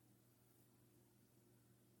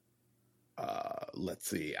let's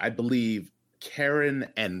see, I believe Karen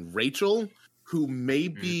and Rachel, who may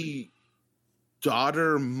be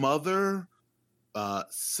daughter, mother,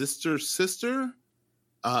 sister.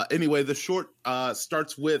 Anyway, the short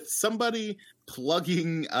starts with somebody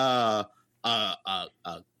plugging a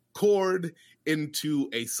cord into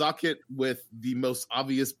a socket with the most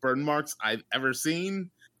obvious burn marks I've ever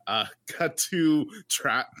seen. Cut to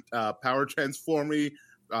power transformer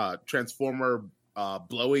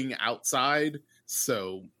blowing outside.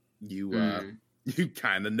 So you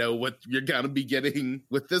kind of know what you're gonna be getting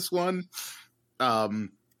with this one.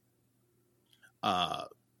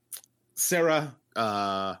 Sarah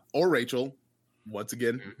or Rachel, once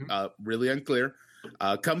again, really unclear,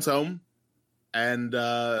 comes home and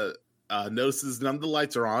notices none of the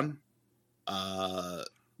lights are on.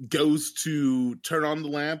 Goes to turn on the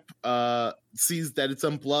lamp, sees that it's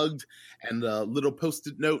unplugged, and a little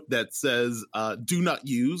post-it note that says, do not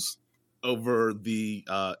use, over the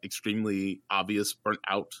extremely obvious burnt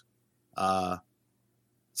out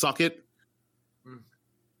socket.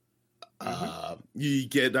 You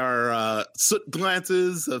get our soot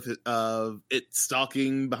glances of it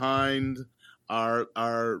stalking behind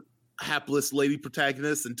our hapless lady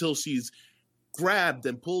protagonist until she's grabbed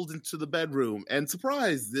and pulled into the bedroom, and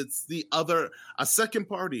surprised, it's a second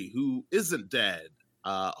party who isn't dead,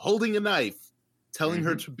 holding a knife, telling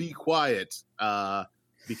her to be quiet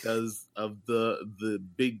because of the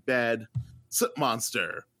big bad soot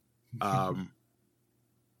monster.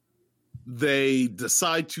 They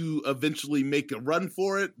decide to eventually make a run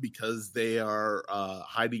for it because they are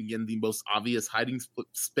hiding in the most obvious hiding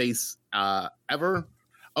space ever,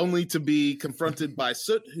 only to be confronted by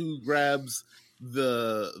Soot, who grabs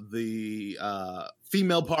the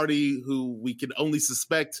female party, who we can only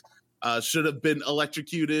suspect should have been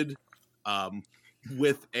electrocuted,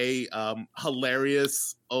 with a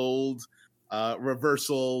hilarious old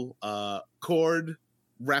reversal cord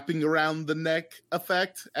wrapping around the neck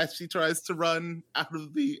effect as she tries to run out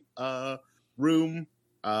of the room.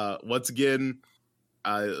 Once again,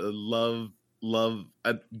 I love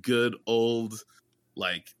a good old,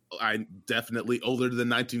 like, I'm definitely older than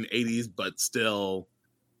 1980s, but still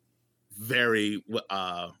very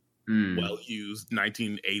well used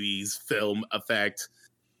 1980s film effect.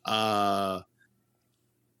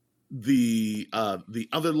 The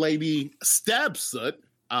other lady stabs Soot,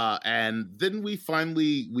 and then we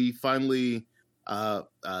finally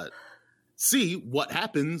see what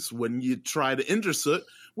happens when you try to injure Soot,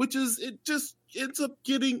 which is it just ends up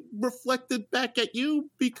getting reflected back at you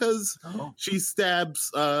because she stabs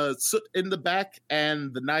Soot in the back,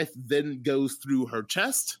 and the knife then goes through her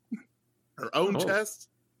chest, her own chest,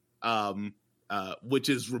 which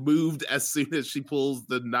is removed as soon as she pulls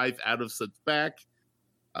the knife out of Soot's back.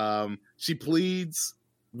 She pleads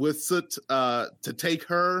with Soot to take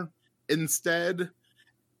her instead,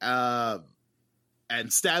 and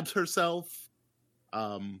stabs herself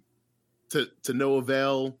to no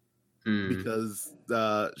avail, because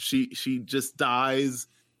she just dies,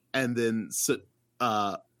 and then Soot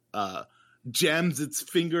jams its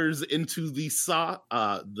fingers into the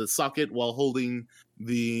socket while holding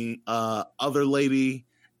the other lady,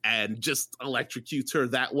 and just electrocutes her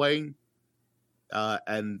that way.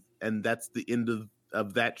 And that's the end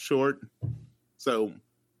of that short. So,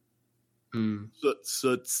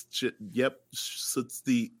 Soot's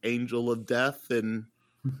the angel of death, and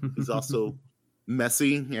he's also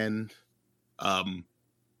messy and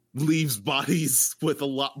leaves bodies with a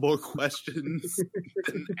lot more questions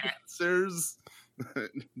than answers.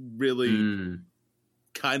 Really,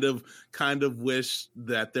 kind of wish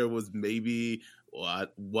that there was maybe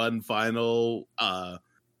one final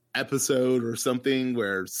episode or something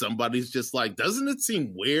where somebody's just like, doesn't it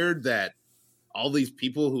seem weird that all these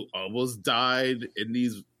people who almost died in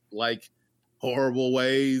these like horrible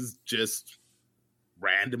ways just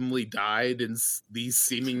randomly died in these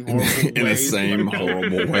seeming horrible ways, in the same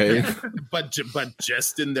horrible way, but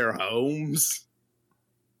just in their homes.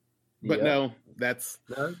 But Yep. no, that's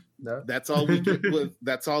No. that's all we get with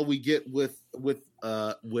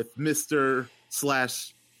Mr.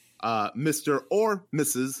 slash Mr. or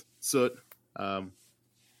Mrs. Soot,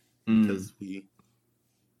 because we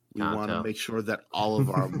Can't want to tell. make sure that all of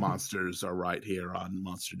our monsters are right here on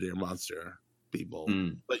Monster Dear Monster, people.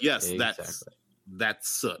 But yes, that's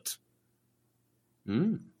Soot.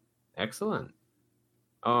 Excellent.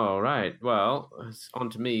 All right. Well, it's on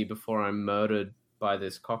to me before I'm murdered by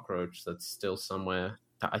this cockroach that's still somewhere.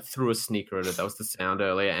 I threw a sneaker at it. That was the sound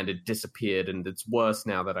earlier, and it disappeared. And it's worse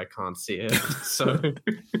now that I can't see it. So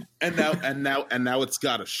and now it's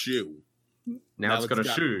got a shoe. now it's got a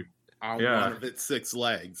shoe on one of its 6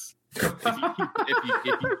 legs.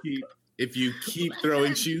 If you keep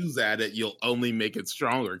throwing shoes at it, you'll only make it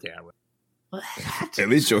stronger, Cameron. At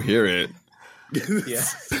least you'll hear it. Yeah.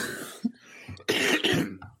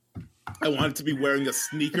 I want it to be wearing a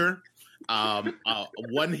sneaker,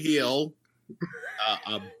 one heel,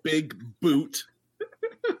 a big boot,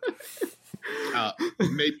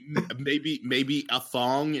 maybe a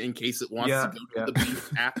thong in case it wants to go to the beach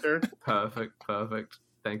after. Perfect.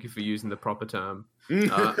 Thank you for using the proper term.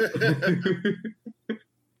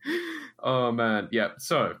 Oh man, yeah.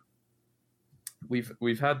 So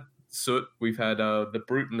we've had Soot, we've had the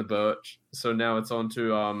Brute and the Birch. So now it's on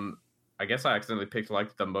to I guess I accidentally picked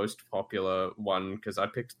like the most popular one because I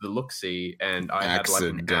picked the Look-See and I had like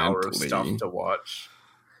an hour of stuff to watch.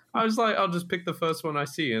 I was like, I'll just pick the first one I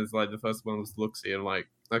see, and it's like the first one was Look-See, and I'm like,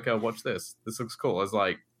 okay, I'll watch this. This looks cool. I was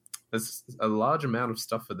like, there's a large amount of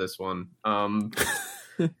stuff for this one.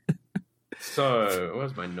 So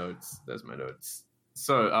where's my notes? There's my notes.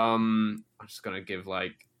 So I'm just gonna give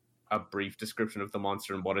like a brief description of the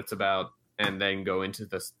monster and what it's about, and then go into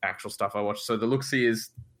the actual stuff I watched. So the Look-See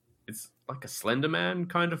it's like a Slender Man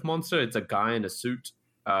kind of monster. It's a guy in a suit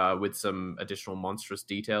with some additional monstrous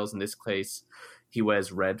details. In this case, he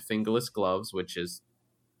wears red fingerless gloves, which is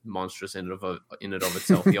monstrous in and of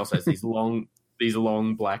itself. He also has these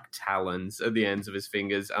long black talons at the ends of his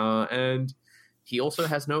fingers, and he also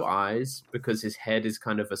has no eyes because his head is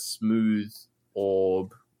kind of a smooth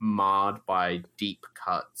orb marred by deep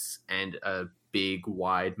cuts and a big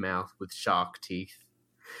wide mouth with shark teeth.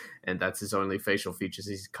 And that's his only facial features.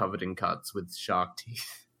 He's covered in cuts with shark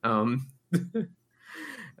teeth.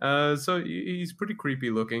 So he's pretty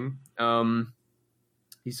creepy looking.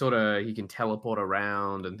 He can teleport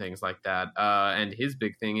around and things like that. And his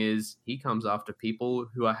big thing is he comes after people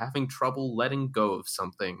who are having trouble letting go of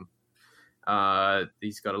something.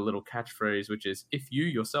 He's got a little catchphrase, which is, if you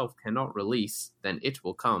yourself cannot release, then it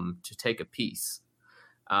will come to take a piece.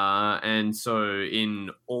 And so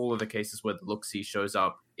in all of the cases where the Look-See shows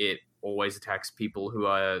up, it always attacks people who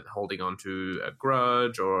are holding on to a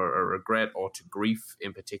grudge or a regret or to grief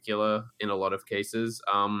in particular in a lot of cases.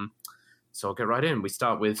 So I'll get right in. We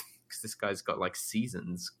start with, because this guy's got like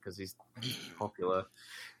seasons because he's popular.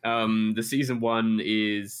 The season 1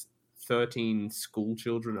 is 13 school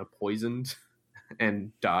children are poisoned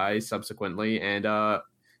and die subsequently, and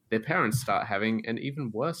their parents start having an even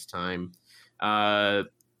worse time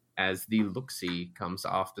as the Look-See comes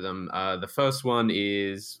after them. The first one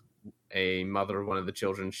is a mother of one of the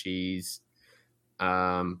children. She's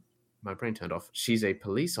my brain turned off. She's a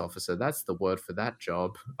police officer. That's the word for that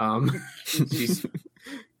job.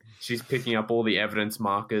 She's picking up all the evidence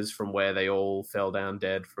markers from where they all fell down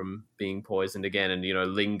dead from being poisoned again, and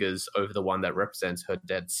lingers over the one that represents her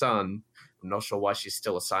dead son. I'm not sure why she's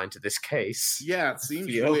still assigned to this case. Yeah, it seems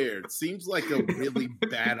weird. Seems like a really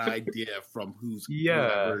bad idea from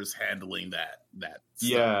whoever's handling that stuff.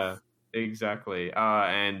 Yeah, exactly.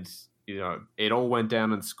 And it all went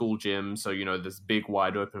down in the school gym. So this big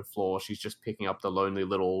wide open floor. She's just picking up the lonely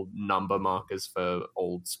little number markers for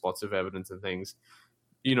old spots of evidence and things.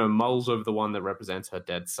 Mulls over the one that represents her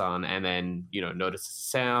dead son, and then notices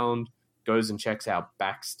sound. Goes and checks out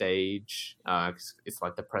backstage. It's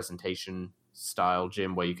like the presentation style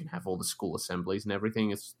gym where you can have all the school assemblies and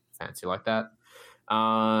everything. It's fancy like that.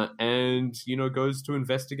 And goes to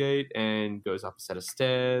investigate and goes up a set of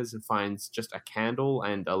stairs and finds just a candle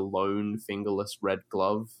and a lone fingerless red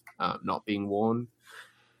glove not being worn.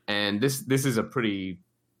 And this is a pretty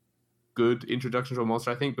good introduction to a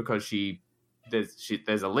monster, I think, because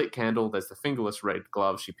there's a lit candle, there's the fingerless red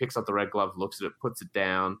glove. She picks up the red glove, looks at it, puts it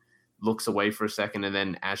down, looks away for a second, and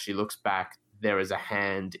then as she looks back, there is a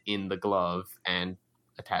hand in the glove, and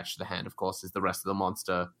attached to the hand, of course, is the rest of the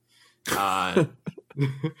monster.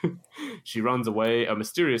 She runs away. A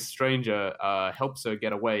mysterious stranger helps her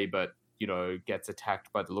get away, but gets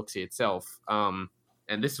attacked by the Look-See itself. And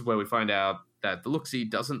this is where we find out that the Look-See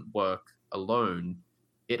doesn't work alone.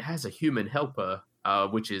 It has a human helper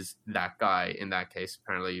which is that guy in that case.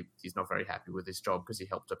 Apparently, he's not very happy with his job because he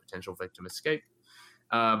helped a potential victim escape.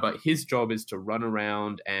 But his job is to run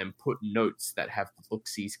around and put notes that have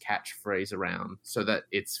Luxie's catchphrase around so that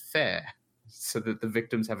it's fair, so that the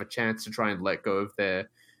victims have a chance to try and let go of their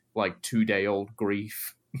 2-day-old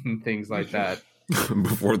grief and things like that.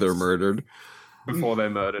 Before they're murdered. Before they're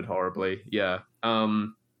murdered horribly, yeah.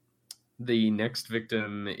 The next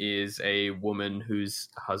victim is a woman whose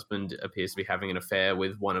husband appears to be having an affair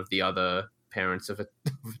with one of the other parents of a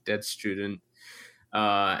dead student.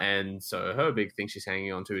 And so her big thing she's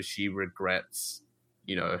hanging on to is she regrets,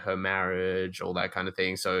 her marriage, all that kind of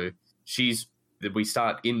thing. So we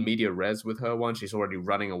start in media res with her one. She's already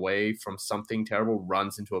running away from something terrible,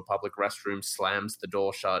 runs into a public restroom, slams the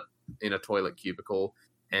door shut in a toilet cubicle,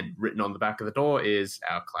 and written on the back of the door is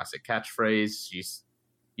our classic catchphrase. She's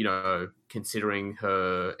considering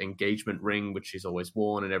her engagement ring, which she's always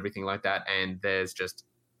worn and everything like that. And there's just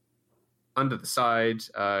under the side,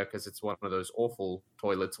 because it's one of those awful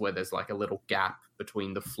toilets where there's a little gap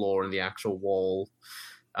between the floor and the actual wall.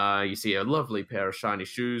 You see a lovely pair of shiny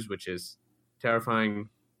shoes, which is terrifying.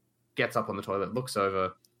 Gets up on the toilet, looks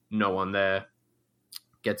over, no one there.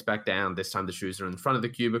 Gets back down. This time the shoes are in front of the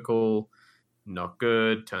cubicle. Not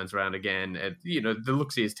good. Turns around again. And, the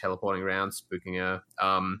Luxie is teleporting around, spooking her.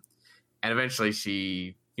 And eventually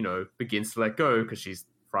she, begins to let go because she's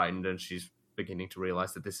frightened and she's beginning to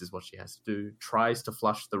realize that this is what she has to do. Tries to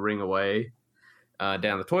flush the ring away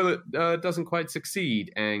down the toilet. Doesn't quite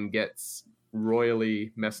succeed and gets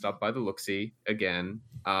royally messed up by the Luxie again.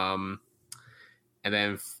 And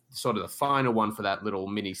then sort of the final one for that little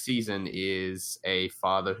mini season is a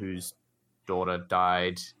father whose daughter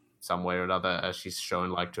died some way or another, as she's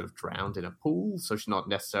shown to have drowned in a pool. So she's not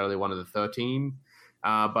necessarily one of the 13,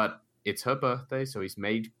 but it's her birthday. So he's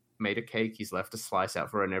made a cake. He's left a slice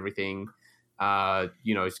out for her and everything.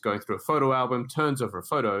 He's going through a photo album, turns over a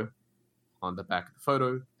photo. On the back of the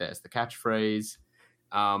photo, there's the catchphrase.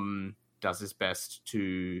 Does his best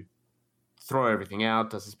to throw everything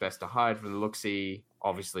out, does his best to hide from the Luxie,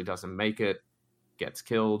 obviously doesn't make it, gets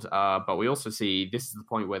killed. But we also see this is the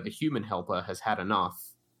point where the human helper has had enough.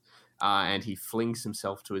 And he flings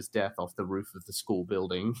himself to his death off the roof of the school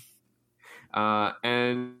building.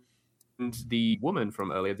 And the woman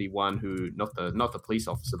from earlier, the one who, not the police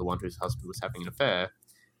officer, the one whose husband was having an affair,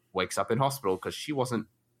 wakes up in hospital because she wasn't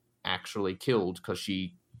actually killed, because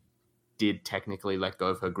she did technically let go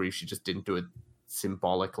of her grief. She just didn't do it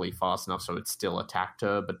symbolically fast enough, so it still attacked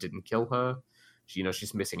her but didn't kill her.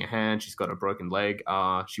 She's missing a hand. She's got a broken leg.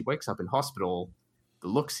 She wakes up in hospital. The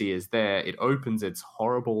Luxie is there. It opens its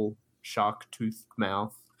horrible shark-toothed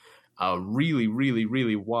mouth really, really,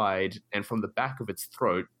 really wide, and from the back of its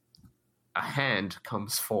throat, a hand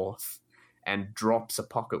comes forth and drops a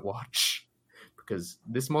pocket watch. Because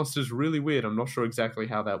this monster's really weird. I'm not sure exactly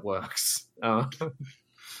how that works.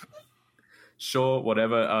 Sure,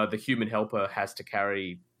 whatever. The human helper has to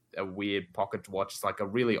carry a weird pocket watch. It's a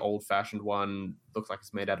really old-fashioned one. Looks like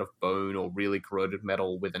it's made out of bone or really corroded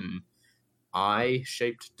metal with an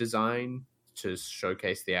eye-shaped design to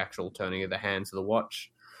showcase the actual turning of the hands of the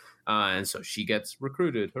watch. And so she gets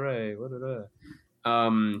recruited. Hooray.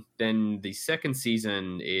 Then the second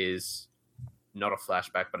season is not a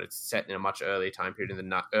flashback, but it's set in a much earlier time period in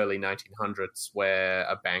the early 1900s, where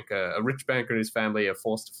a rich banker and his family are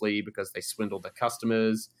forced to flee because they swindled their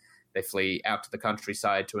customers. They flee out to the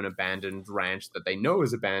countryside to an abandoned ranch that they know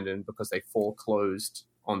is abandoned because they foreclosed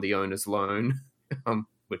on the owner's loan,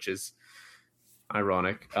 which is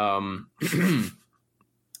ironic. And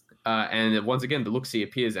once again, the Luxie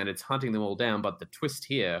appears and it's hunting them all down. But the twist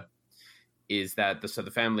here is that the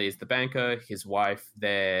family is the banker, his wife,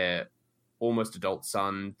 their almost adult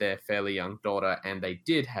son, their fairly young daughter, and they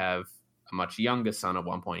did have a much younger son at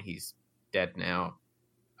one point. He's dead now.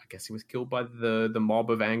 I guess he was killed by the mob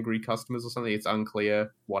of angry customers or something. It's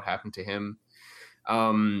unclear what happened to him.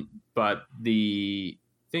 But the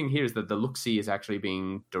thing here is that the Luxie is actually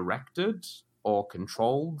being directed or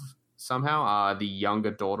controlled somehow. The younger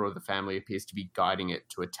daughter of the family appears to be guiding it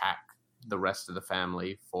to attack the rest of the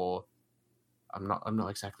family for... I'm not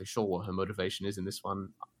exactly sure what her motivation is in this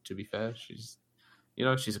one, to be fair. She's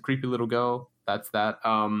a creepy little girl. That's that.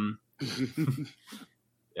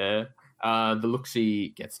 Yeah. The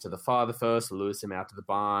Luxie gets to the father first, lures him out to the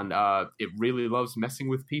barn. It really loves messing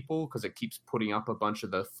with people because it keeps putting up a bunch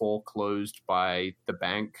of the foreclosed by the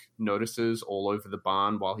bank notices all over the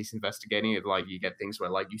barn while he's investigating it. You get things where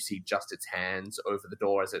you see just its hands over the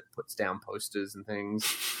door as it puts down posters and things.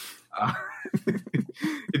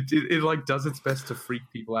 It does its best to freak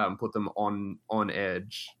people out and put them on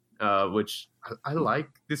edge. which I like.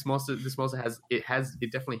 This monster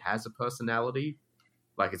it definitely has a personality.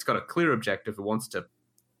 Like, it's got a clear objective. It wants to,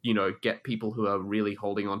 get people who are really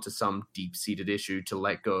holding on to some deep-seated issue to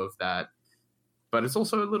let go of that. But it's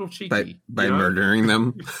also a little cheeky. By murdering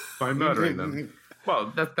them? By murdering them.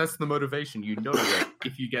 Well, that's the motivation. You know that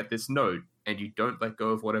if you get this note and you don't let go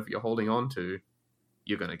of whatever you're holding on to,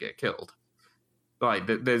 you're going to get killed. Like,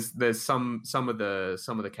 there's some of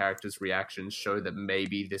the characters' reactions show that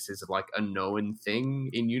maybe this is like a known thing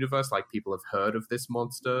in universe. Like, people have heard of this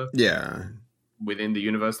monster. Yeah. Within the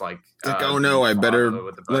universe, like oh no, I better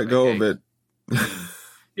let go of it.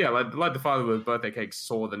 Yeah, like the father with birthday cake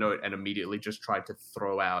saw the note and immediately just tried to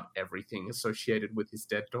throw out everything associated with his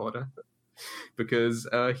dead daughter because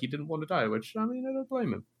he didn't want to die. Which, I mean, I don't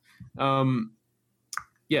blame him.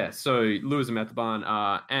 Yeah, so Lewis and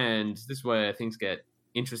Metaban, and this is where things get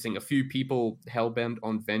interesting. A few people hellbent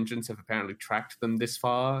on vengeance have apparently tracked them this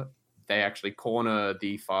far. They actually corner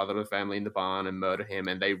the father of the family in the barn and murder him,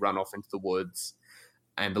 and they run off into the woods.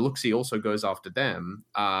 And the Luxie also goes after them,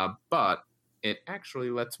 but it actually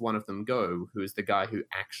lets one of them go, who is the guy who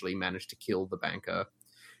actually managed to kill the banker.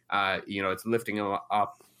 It's lifting him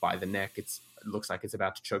up by the neck. It looks like it's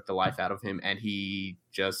about to choke the life out of him, and he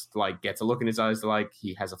just gets a look in his eyes, like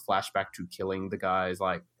he has a flashback to killing the guy. He's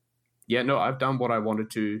like, yeah, no, I've done what I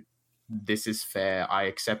wanted to. This is fair. I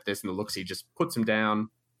accept this. And the Luxie just puts him down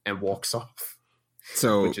and walks off.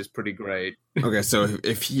 So, which is pretty great. Okay, so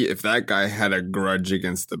if that guy had a grudge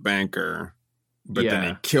against the banker, but then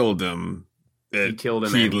he killed him,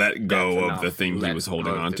 he let go of the thing he was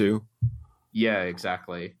holding on to. Yeah,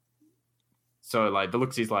 exactly. So, the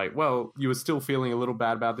Luxie's like, well, you were still feeling a little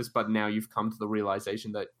bad about this, but now you've come to the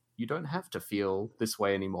realization that you don't have to feel this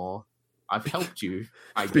way anymore. I've helped you,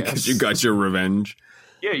 I guess. Because you got your revenge.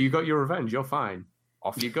 Yeah, you got your revenge. You're fine.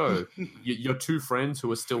 Off you go. Your two friends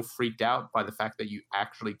who are still freaked out by the fact that you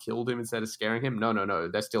actually killed him instead of scaring him. No.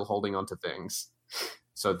 They're still holding on to things.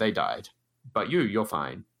 So they died. But you're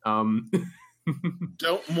fine.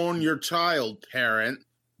 Don't mourn your child, parent.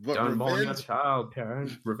 But don't mourn your child,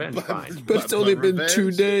 parent. Revenge, fine. But it's only been 2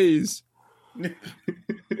 days.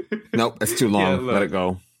 Nope, it's too long. Let it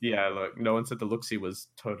go. Yeah, look, no one said the Luxie was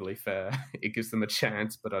totally fair. It gives them a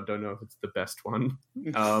chance, but I don't know if it's the best one.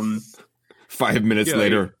 5 minutes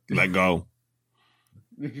later, let go.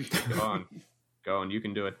 Go on, you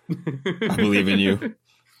can do it. I believe in you.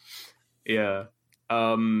 Yeah.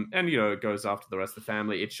 And, it goes after the rest of the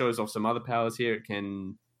family. It shows off some other powers here.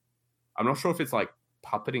 I'm not sure if it's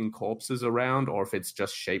puppeting corpses around or if it's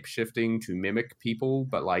just shape-shifting to mimic people,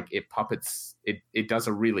 but it puppets, it does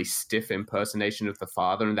a really stiff impersonation of the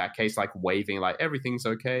father in that case, waving everything's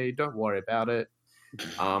okay, don't worry about it.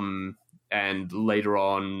 And later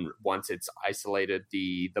on, once it's isolated,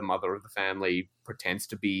 the mother of the family pretends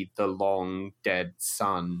to be the long dead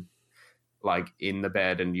son, in the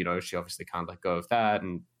bed, and she obviously can't let go of that,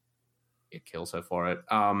 and it kills her for it.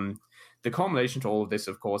 The culmination to all of this,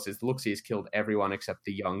 of course, is Luxie has killed everyone except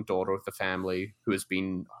the young daughter of the family, who has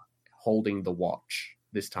been holding the watch,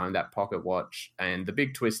 this time that pocket watch. And the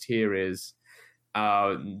big twist here is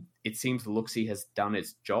it seems Luxie has done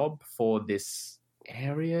its job for this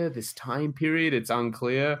area, this time period. It's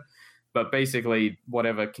unclear. But basically,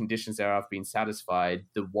 whatever conditions there have been satisfied,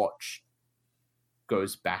 the watch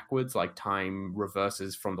goes backwards, time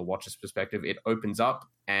reverses from the watcher's perspective. It opens up,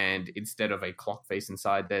 and instead of a clock face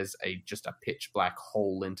inside, there's just a pitch black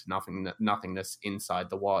hole into nothingness inside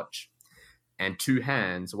the watch. And two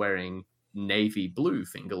hands wearing navy blue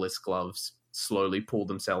fingerless gloves slowly pull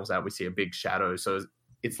themselves out. We see a big shadow. So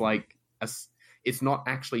it's it's not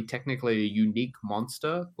actually technically a unique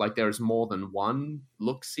monster. There's more than one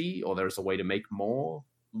Luxie, or there's a way to make more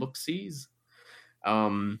Luxies.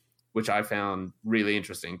 Which I found really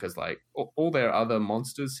interesting because all their other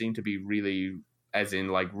monsters seem to be really, as in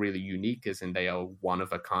really unique, as in they are one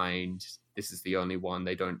of a kind. This is the only one.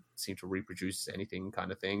 They don't seem to reproduce anything, kind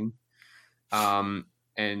of thing.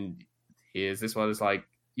 And here's this one is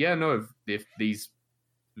if these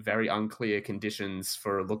very unclear conditions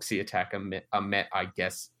for a Luxie attack are met, I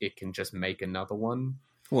guess it can just make another one.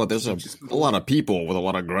 Well, there's a lot of people with a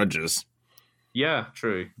lot of grudges. Yeah,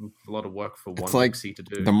 true. A lot of work for one Luxie to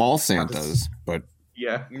do. The mall Santas, but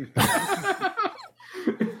yeah.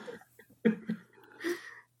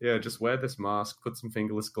 Yeah, just wear this mask, put some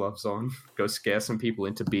fingerless gloves on, go scare some people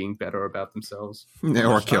into being better about themselves. Yeah,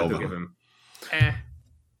 or kill them.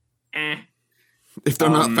 If they're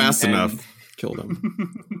not fast enough, kill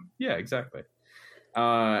them. Yeah, exactly.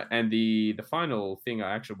 And the final thing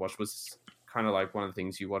I actually watched was kind of one of the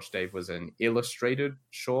things you watched, Dave, was an illustrated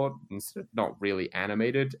short, instead, not really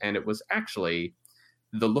animated, and it was actually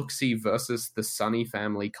the Luxie versus the Sunny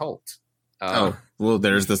family cult.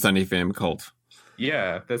 There's the Sunny fam cult.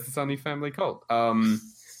 Yeah, there's the Sunny family cult.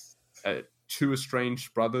 Two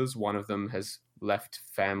estranged brothers. One of them has left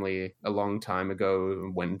family a long time ago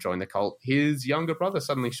and went and joined the cult. His younger brother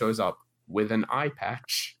suddenly shows up with an eye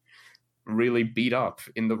patch, really beat up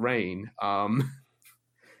in the rain.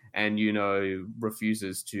 And,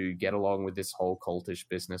 refuses to get along with this whole cultish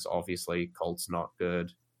business. Obviously, cult's not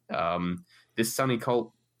good. This Sunny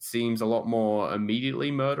cult seems a lot more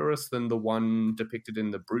immediately murderous than the one depicted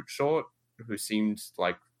in the Brute short, who seemed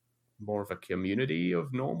like more of a community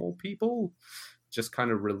of normal people, just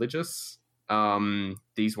kind of religious.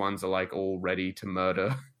 These ones are like all ready to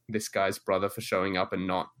murder this guy's brother for showing up and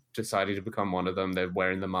not deciding to become one of them. They're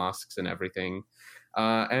wearing the masks and everything.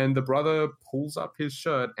 And the brother pulls up his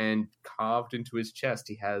shirt, and carved into his chest,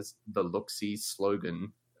 he has the Luxie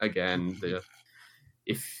slogan again.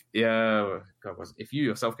 If you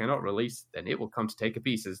yourself cannot release, then it will come to take a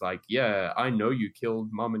piece. It's like, yeah, I know you killed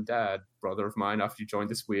mom and dad, brother of mine, after you joined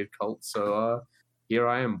this weird cult. So here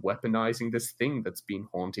I am weaponizing this thing that's been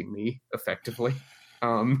haunting me effectively.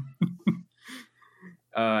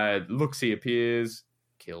 Luxie appears,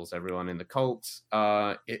 kills everyone in the cult.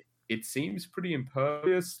 It seems pretty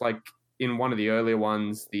impervious. Like in one of the earlier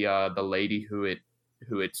ones, the lady who it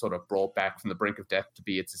sort of brought back from the brink of death to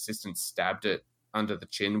be its assistant stabbed it under the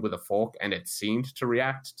chin with a fork, and it seemed to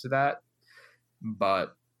react to that.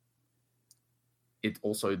 But it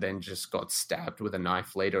also then just got stabbed with a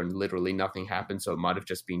knife later, and literally nothing happened. So it might have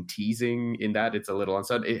just been teasing in that. It's a little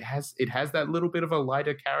uncertain. It has that little bit of a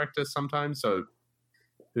lighter character sometimes. So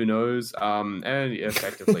who knows? And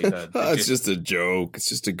effectively, it's just a joke. It's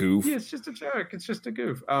just a goof. Yeah, it's just a joke. It's just a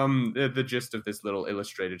goof. The gist of this little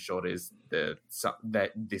illustrated short is that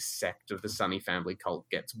this sect of the Sunny family cult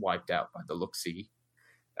gets wiped out by the Luxie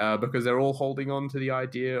because they're all holding on to the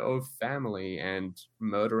idea of family and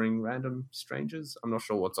murdering random strangers. I'm not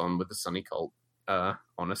sure what's on with the Sunny cult,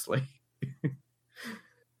 honestly.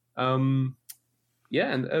 Yeah,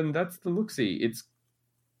 and that's the Luxie. It's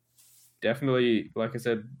definitely, like I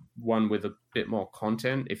said, one with a bit more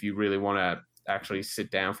content. If you really want to actually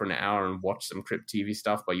sit down for an hour and watch some Crypt TV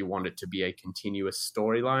stuff, but you want it to be a continuous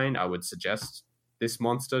storyline, I would suggest this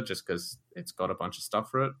monster just because it's got a bunch of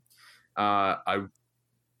stuff for it. I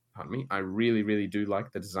really, really do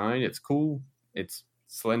like the design. It's cool. It's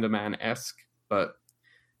Slender Man-esque, but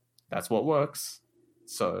that's what works.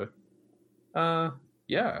 So,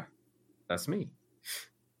 yeah, that's me.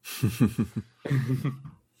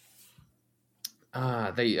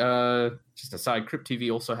 Just aside, Crypt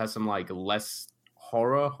TV also has some like less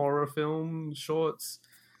horror film shorts.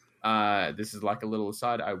 This is like a little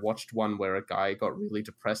aside. I watched one where a guy got really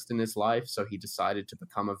depressed in his life, so he decided to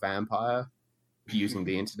become a vampire using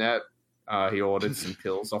the internet. He ordered some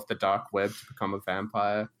pills off the dark web to become a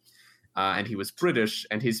vampire. And he was British,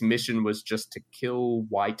 and his mission was just to kill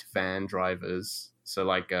white van drivers. So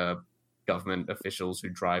like government officials who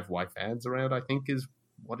drive white vans around, I think is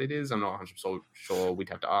what it is. I'm not 100% sure. We'd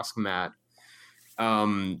have to ask Matt.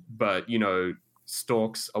 But,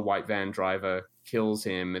 stalks a white van driver, kills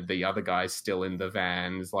him. The other guy's still in the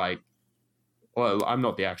van. Is like, well, I'm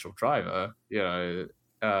not the actual driver.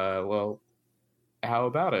 Well, how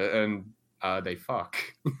about it? And they fuck.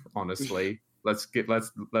 Honestly, let's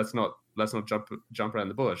not jump around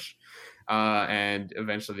the bush. And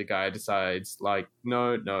eventually, the guy decides, like,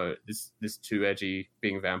 no, this too edgy.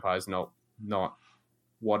 Being a vampire is not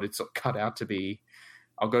what it's cut out to be.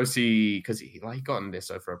 I'll go see, because he got in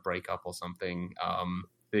this over a breakup or something.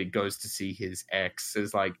 He goes to see his ex.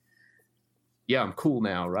 Is like, yeah, I'm cool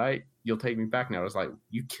now, right? You'll take me back now. I was like,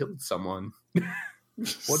 you killed someone.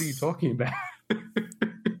 What are you talking about?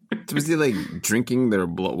 So is he like drinking their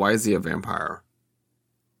blood? Why is he a vampire?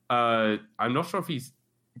 I'm not sure if he's,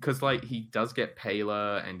 because like he does get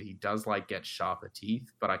paler and he does like get sharper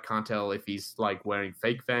teeth, but I can't tell if he's like wearing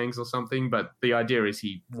fake fangs or something. But the idea is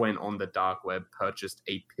he went on the dark web, purchased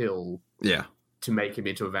a pill, to make him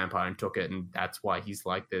into a vampire and took it, and that's why he's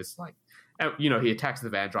like this. Like, he attacks the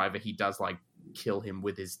van driver. He does like kill him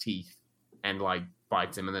with his teeth and like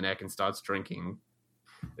bites him in the neck and starts drinking.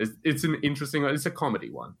 It's an interesting. It's a comedy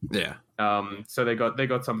one. Yeah. So they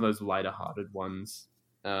got some of those lighter-hearted ones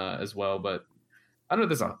as well, but I don't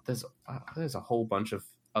know. There's a whole bunch of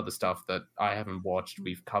other stuff that I haven't watched.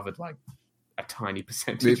 We've covered like a tiny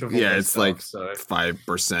percentage of all it's stuff, like so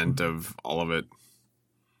 5% of all of it.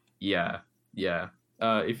 Yeah.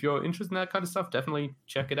 If you're interested in that kind of stuff, definitely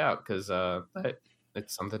check it out because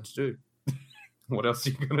it's something to do. What else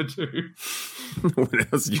are you gonna do?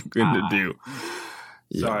 What else are you gonna do?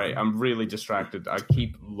 Sorry, I'm really distracted. I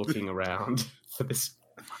keep looking around for this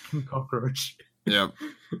fucking cockroach. Yep.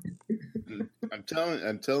 I'm telling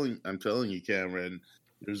you, Cameron.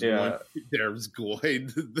 It's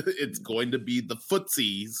going to be the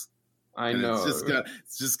footsies. I know.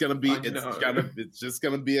 It's just gonna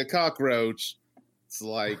be a cockroach. It's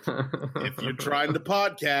like if you're trying to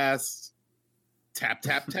podcast, tap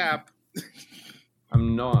tap tap.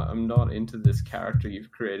 I'm not into this character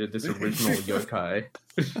you've created, this original yokai.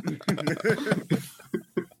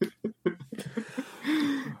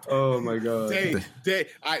 Oh my god.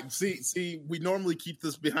 Dave, I see. We normally keep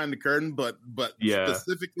this behind the curtain, but yeah.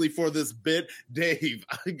 Specifically for this bit, Dave,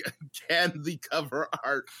 can the cover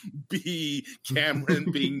art be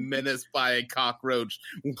Cameron being menaced by a cockroach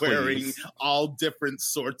wearing all different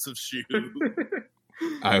sorts of shoes?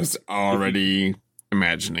 I was already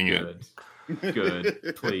imagining it.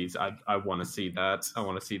 Good. Please, I want to see that. I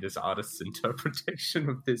want to see this artist's interpretation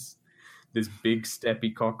of this big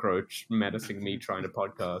steppy cockroach menacing me trying to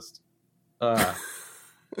podcast.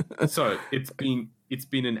 So it's been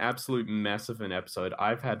an absolute mess of an episode.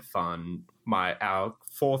 I've had fun. Our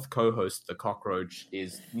fourth co-host, the cockroach,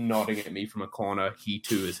 is nodding at me from a corner. He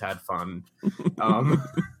too has had fun.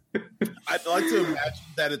 I'd like to imagine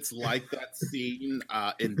that it's like that scene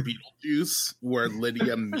in Beetlejuice where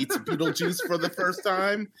Lydia meets Beetlejuice for the first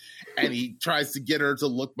time, and he tries to get her to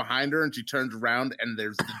look behind her, and she turns around, and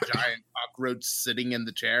there's the giant cockroach sitting in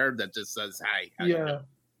the chair that just says, "Hi."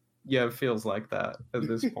 Yeah, it feels like that at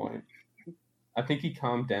this point. I think he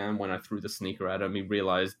calmed down when I threw the sneaker at him. He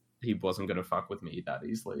realized he wasn't going to fuck with me that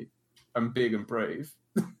easily. I'm big and brave.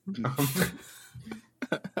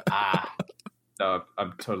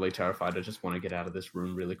 I'm totally terrified. I just want to get out of this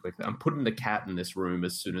room really quickly. I'm putting the cat in this room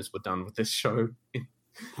as soon as we're done with this show.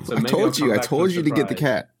 So I told you to get the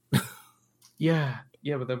cat. Yeah,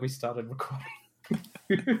 but then we started recording.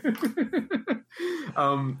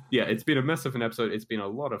 It's been a mess of an episode. It's been a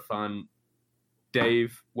lot of fun.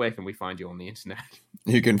 Dave, where can we find you on the internet?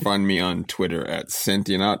 You can find me on Twitter at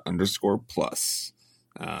Sentient_plus.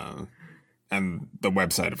 And the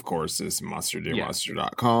website, of course, is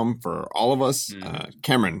monsterdearmonster.com for all of us.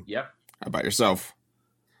 Cameron, yep. How about yourself?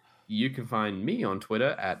 You can find me on Twitter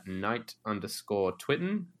at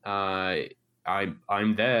knight_twitten.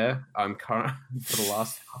 I'm there. For the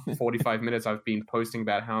last 45 minutes, I've been posting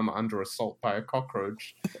about how I'm under assault by a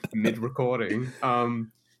cockroach mid-recording.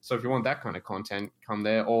 So if you want that kind of content, come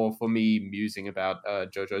there. Or for me musing about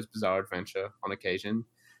JoJo's Bizarre Adventure on occasion.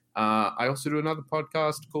 I also do another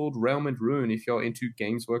podcast called Realm and Ruin. If you're into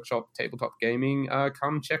Games Workshop tabletop gaming,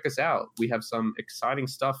 come check us out. We have some exciting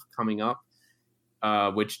stuff coming up,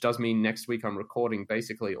 which does mean next week I'm recording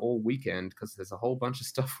basically all weekend because there's a whole bunch of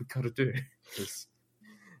stuff we got to do. There's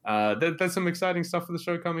some exciting stuff for the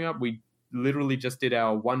show coming up. We literally just did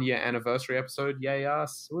our 1-year anniversary episode. Yay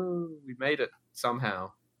us. Woo, we made it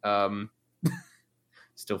somehow.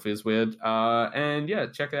 Still feels weird. And yeah,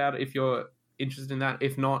 check it out if you're interested in that.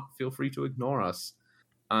 If not, feel free to ignore us.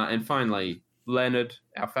 And finally, Leonard,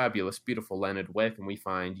 our fabulous, beautiful Leonard, where can we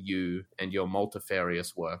find you and your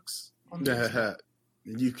multifarious works?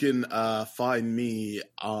 You can find me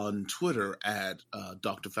on Twitter at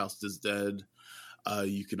Dr. Faust is Dead.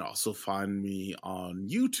 You can also find me on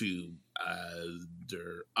YouTube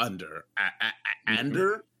under.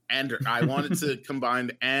 I wanted to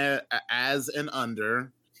combine as and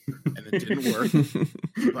under, and it didn't work,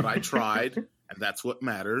 but I tried, and that's what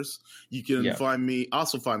matters. You can find me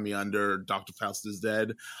under Dr. Faust is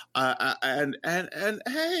Dead. And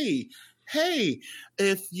hey,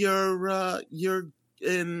 if you're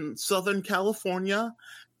in Southern California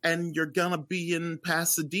and you're gonna be in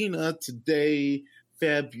Pasadena today,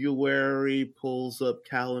 February pulls up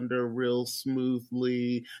calendar real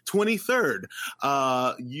smoothly. 23rd,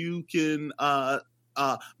 you can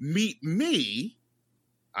meet me.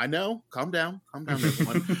 I know. Calm down,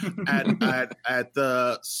 everyone. at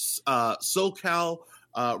the SoCal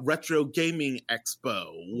Retro Gaming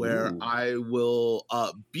Expo, where I will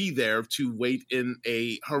be there to wait in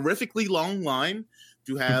a horrifically long line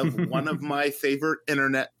to have one of my favorite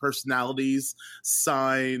internet personalities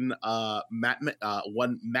sign Matt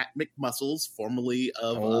McMuscles, formerly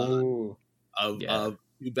of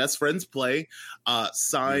Two Best Friends Play,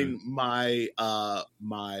 sign my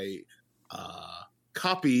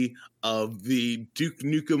copy of the Duke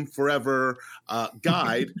Nukem Forever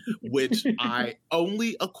guide, which I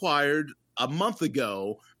only acquired a month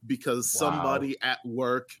ago because somebody at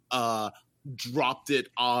work dropped it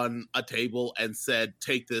on a table and said,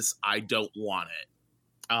 "Take this, I don't want it."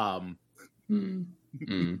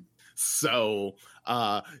 So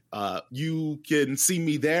you can see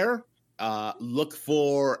me there. Look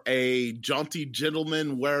for a jaunty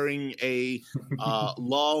gentleman wearing a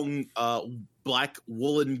long black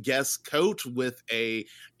woolen guest coat with a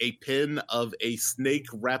pin of a snake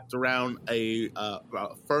wrapped around a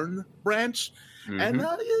fern branch, and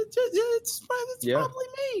it's probably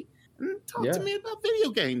me. And talk to me about video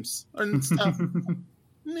games and stuff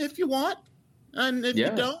if you want, and if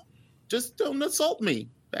you don't, just don't assault me.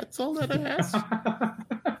 That's all that I ask.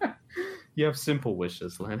 You have simple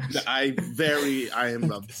wishes, Leonard. I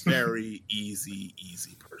am a very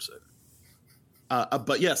easy person.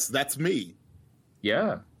 But yes, that's me.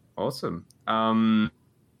 Yeah, awesome.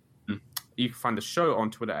 You can find the show on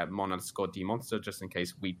Twitter at @mon_dmonster, just in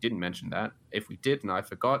case we didn't mention that. If we did and I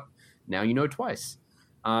forgot, now you know twice.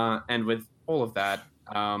 And with all of that,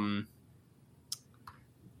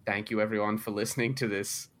 thank you everyone for listening to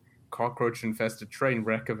this cockroach-infested train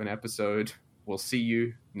wreck of an episode. We'll see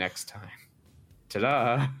you next time.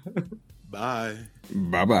 Ta-da! Bye.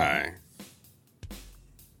 Bye-bye.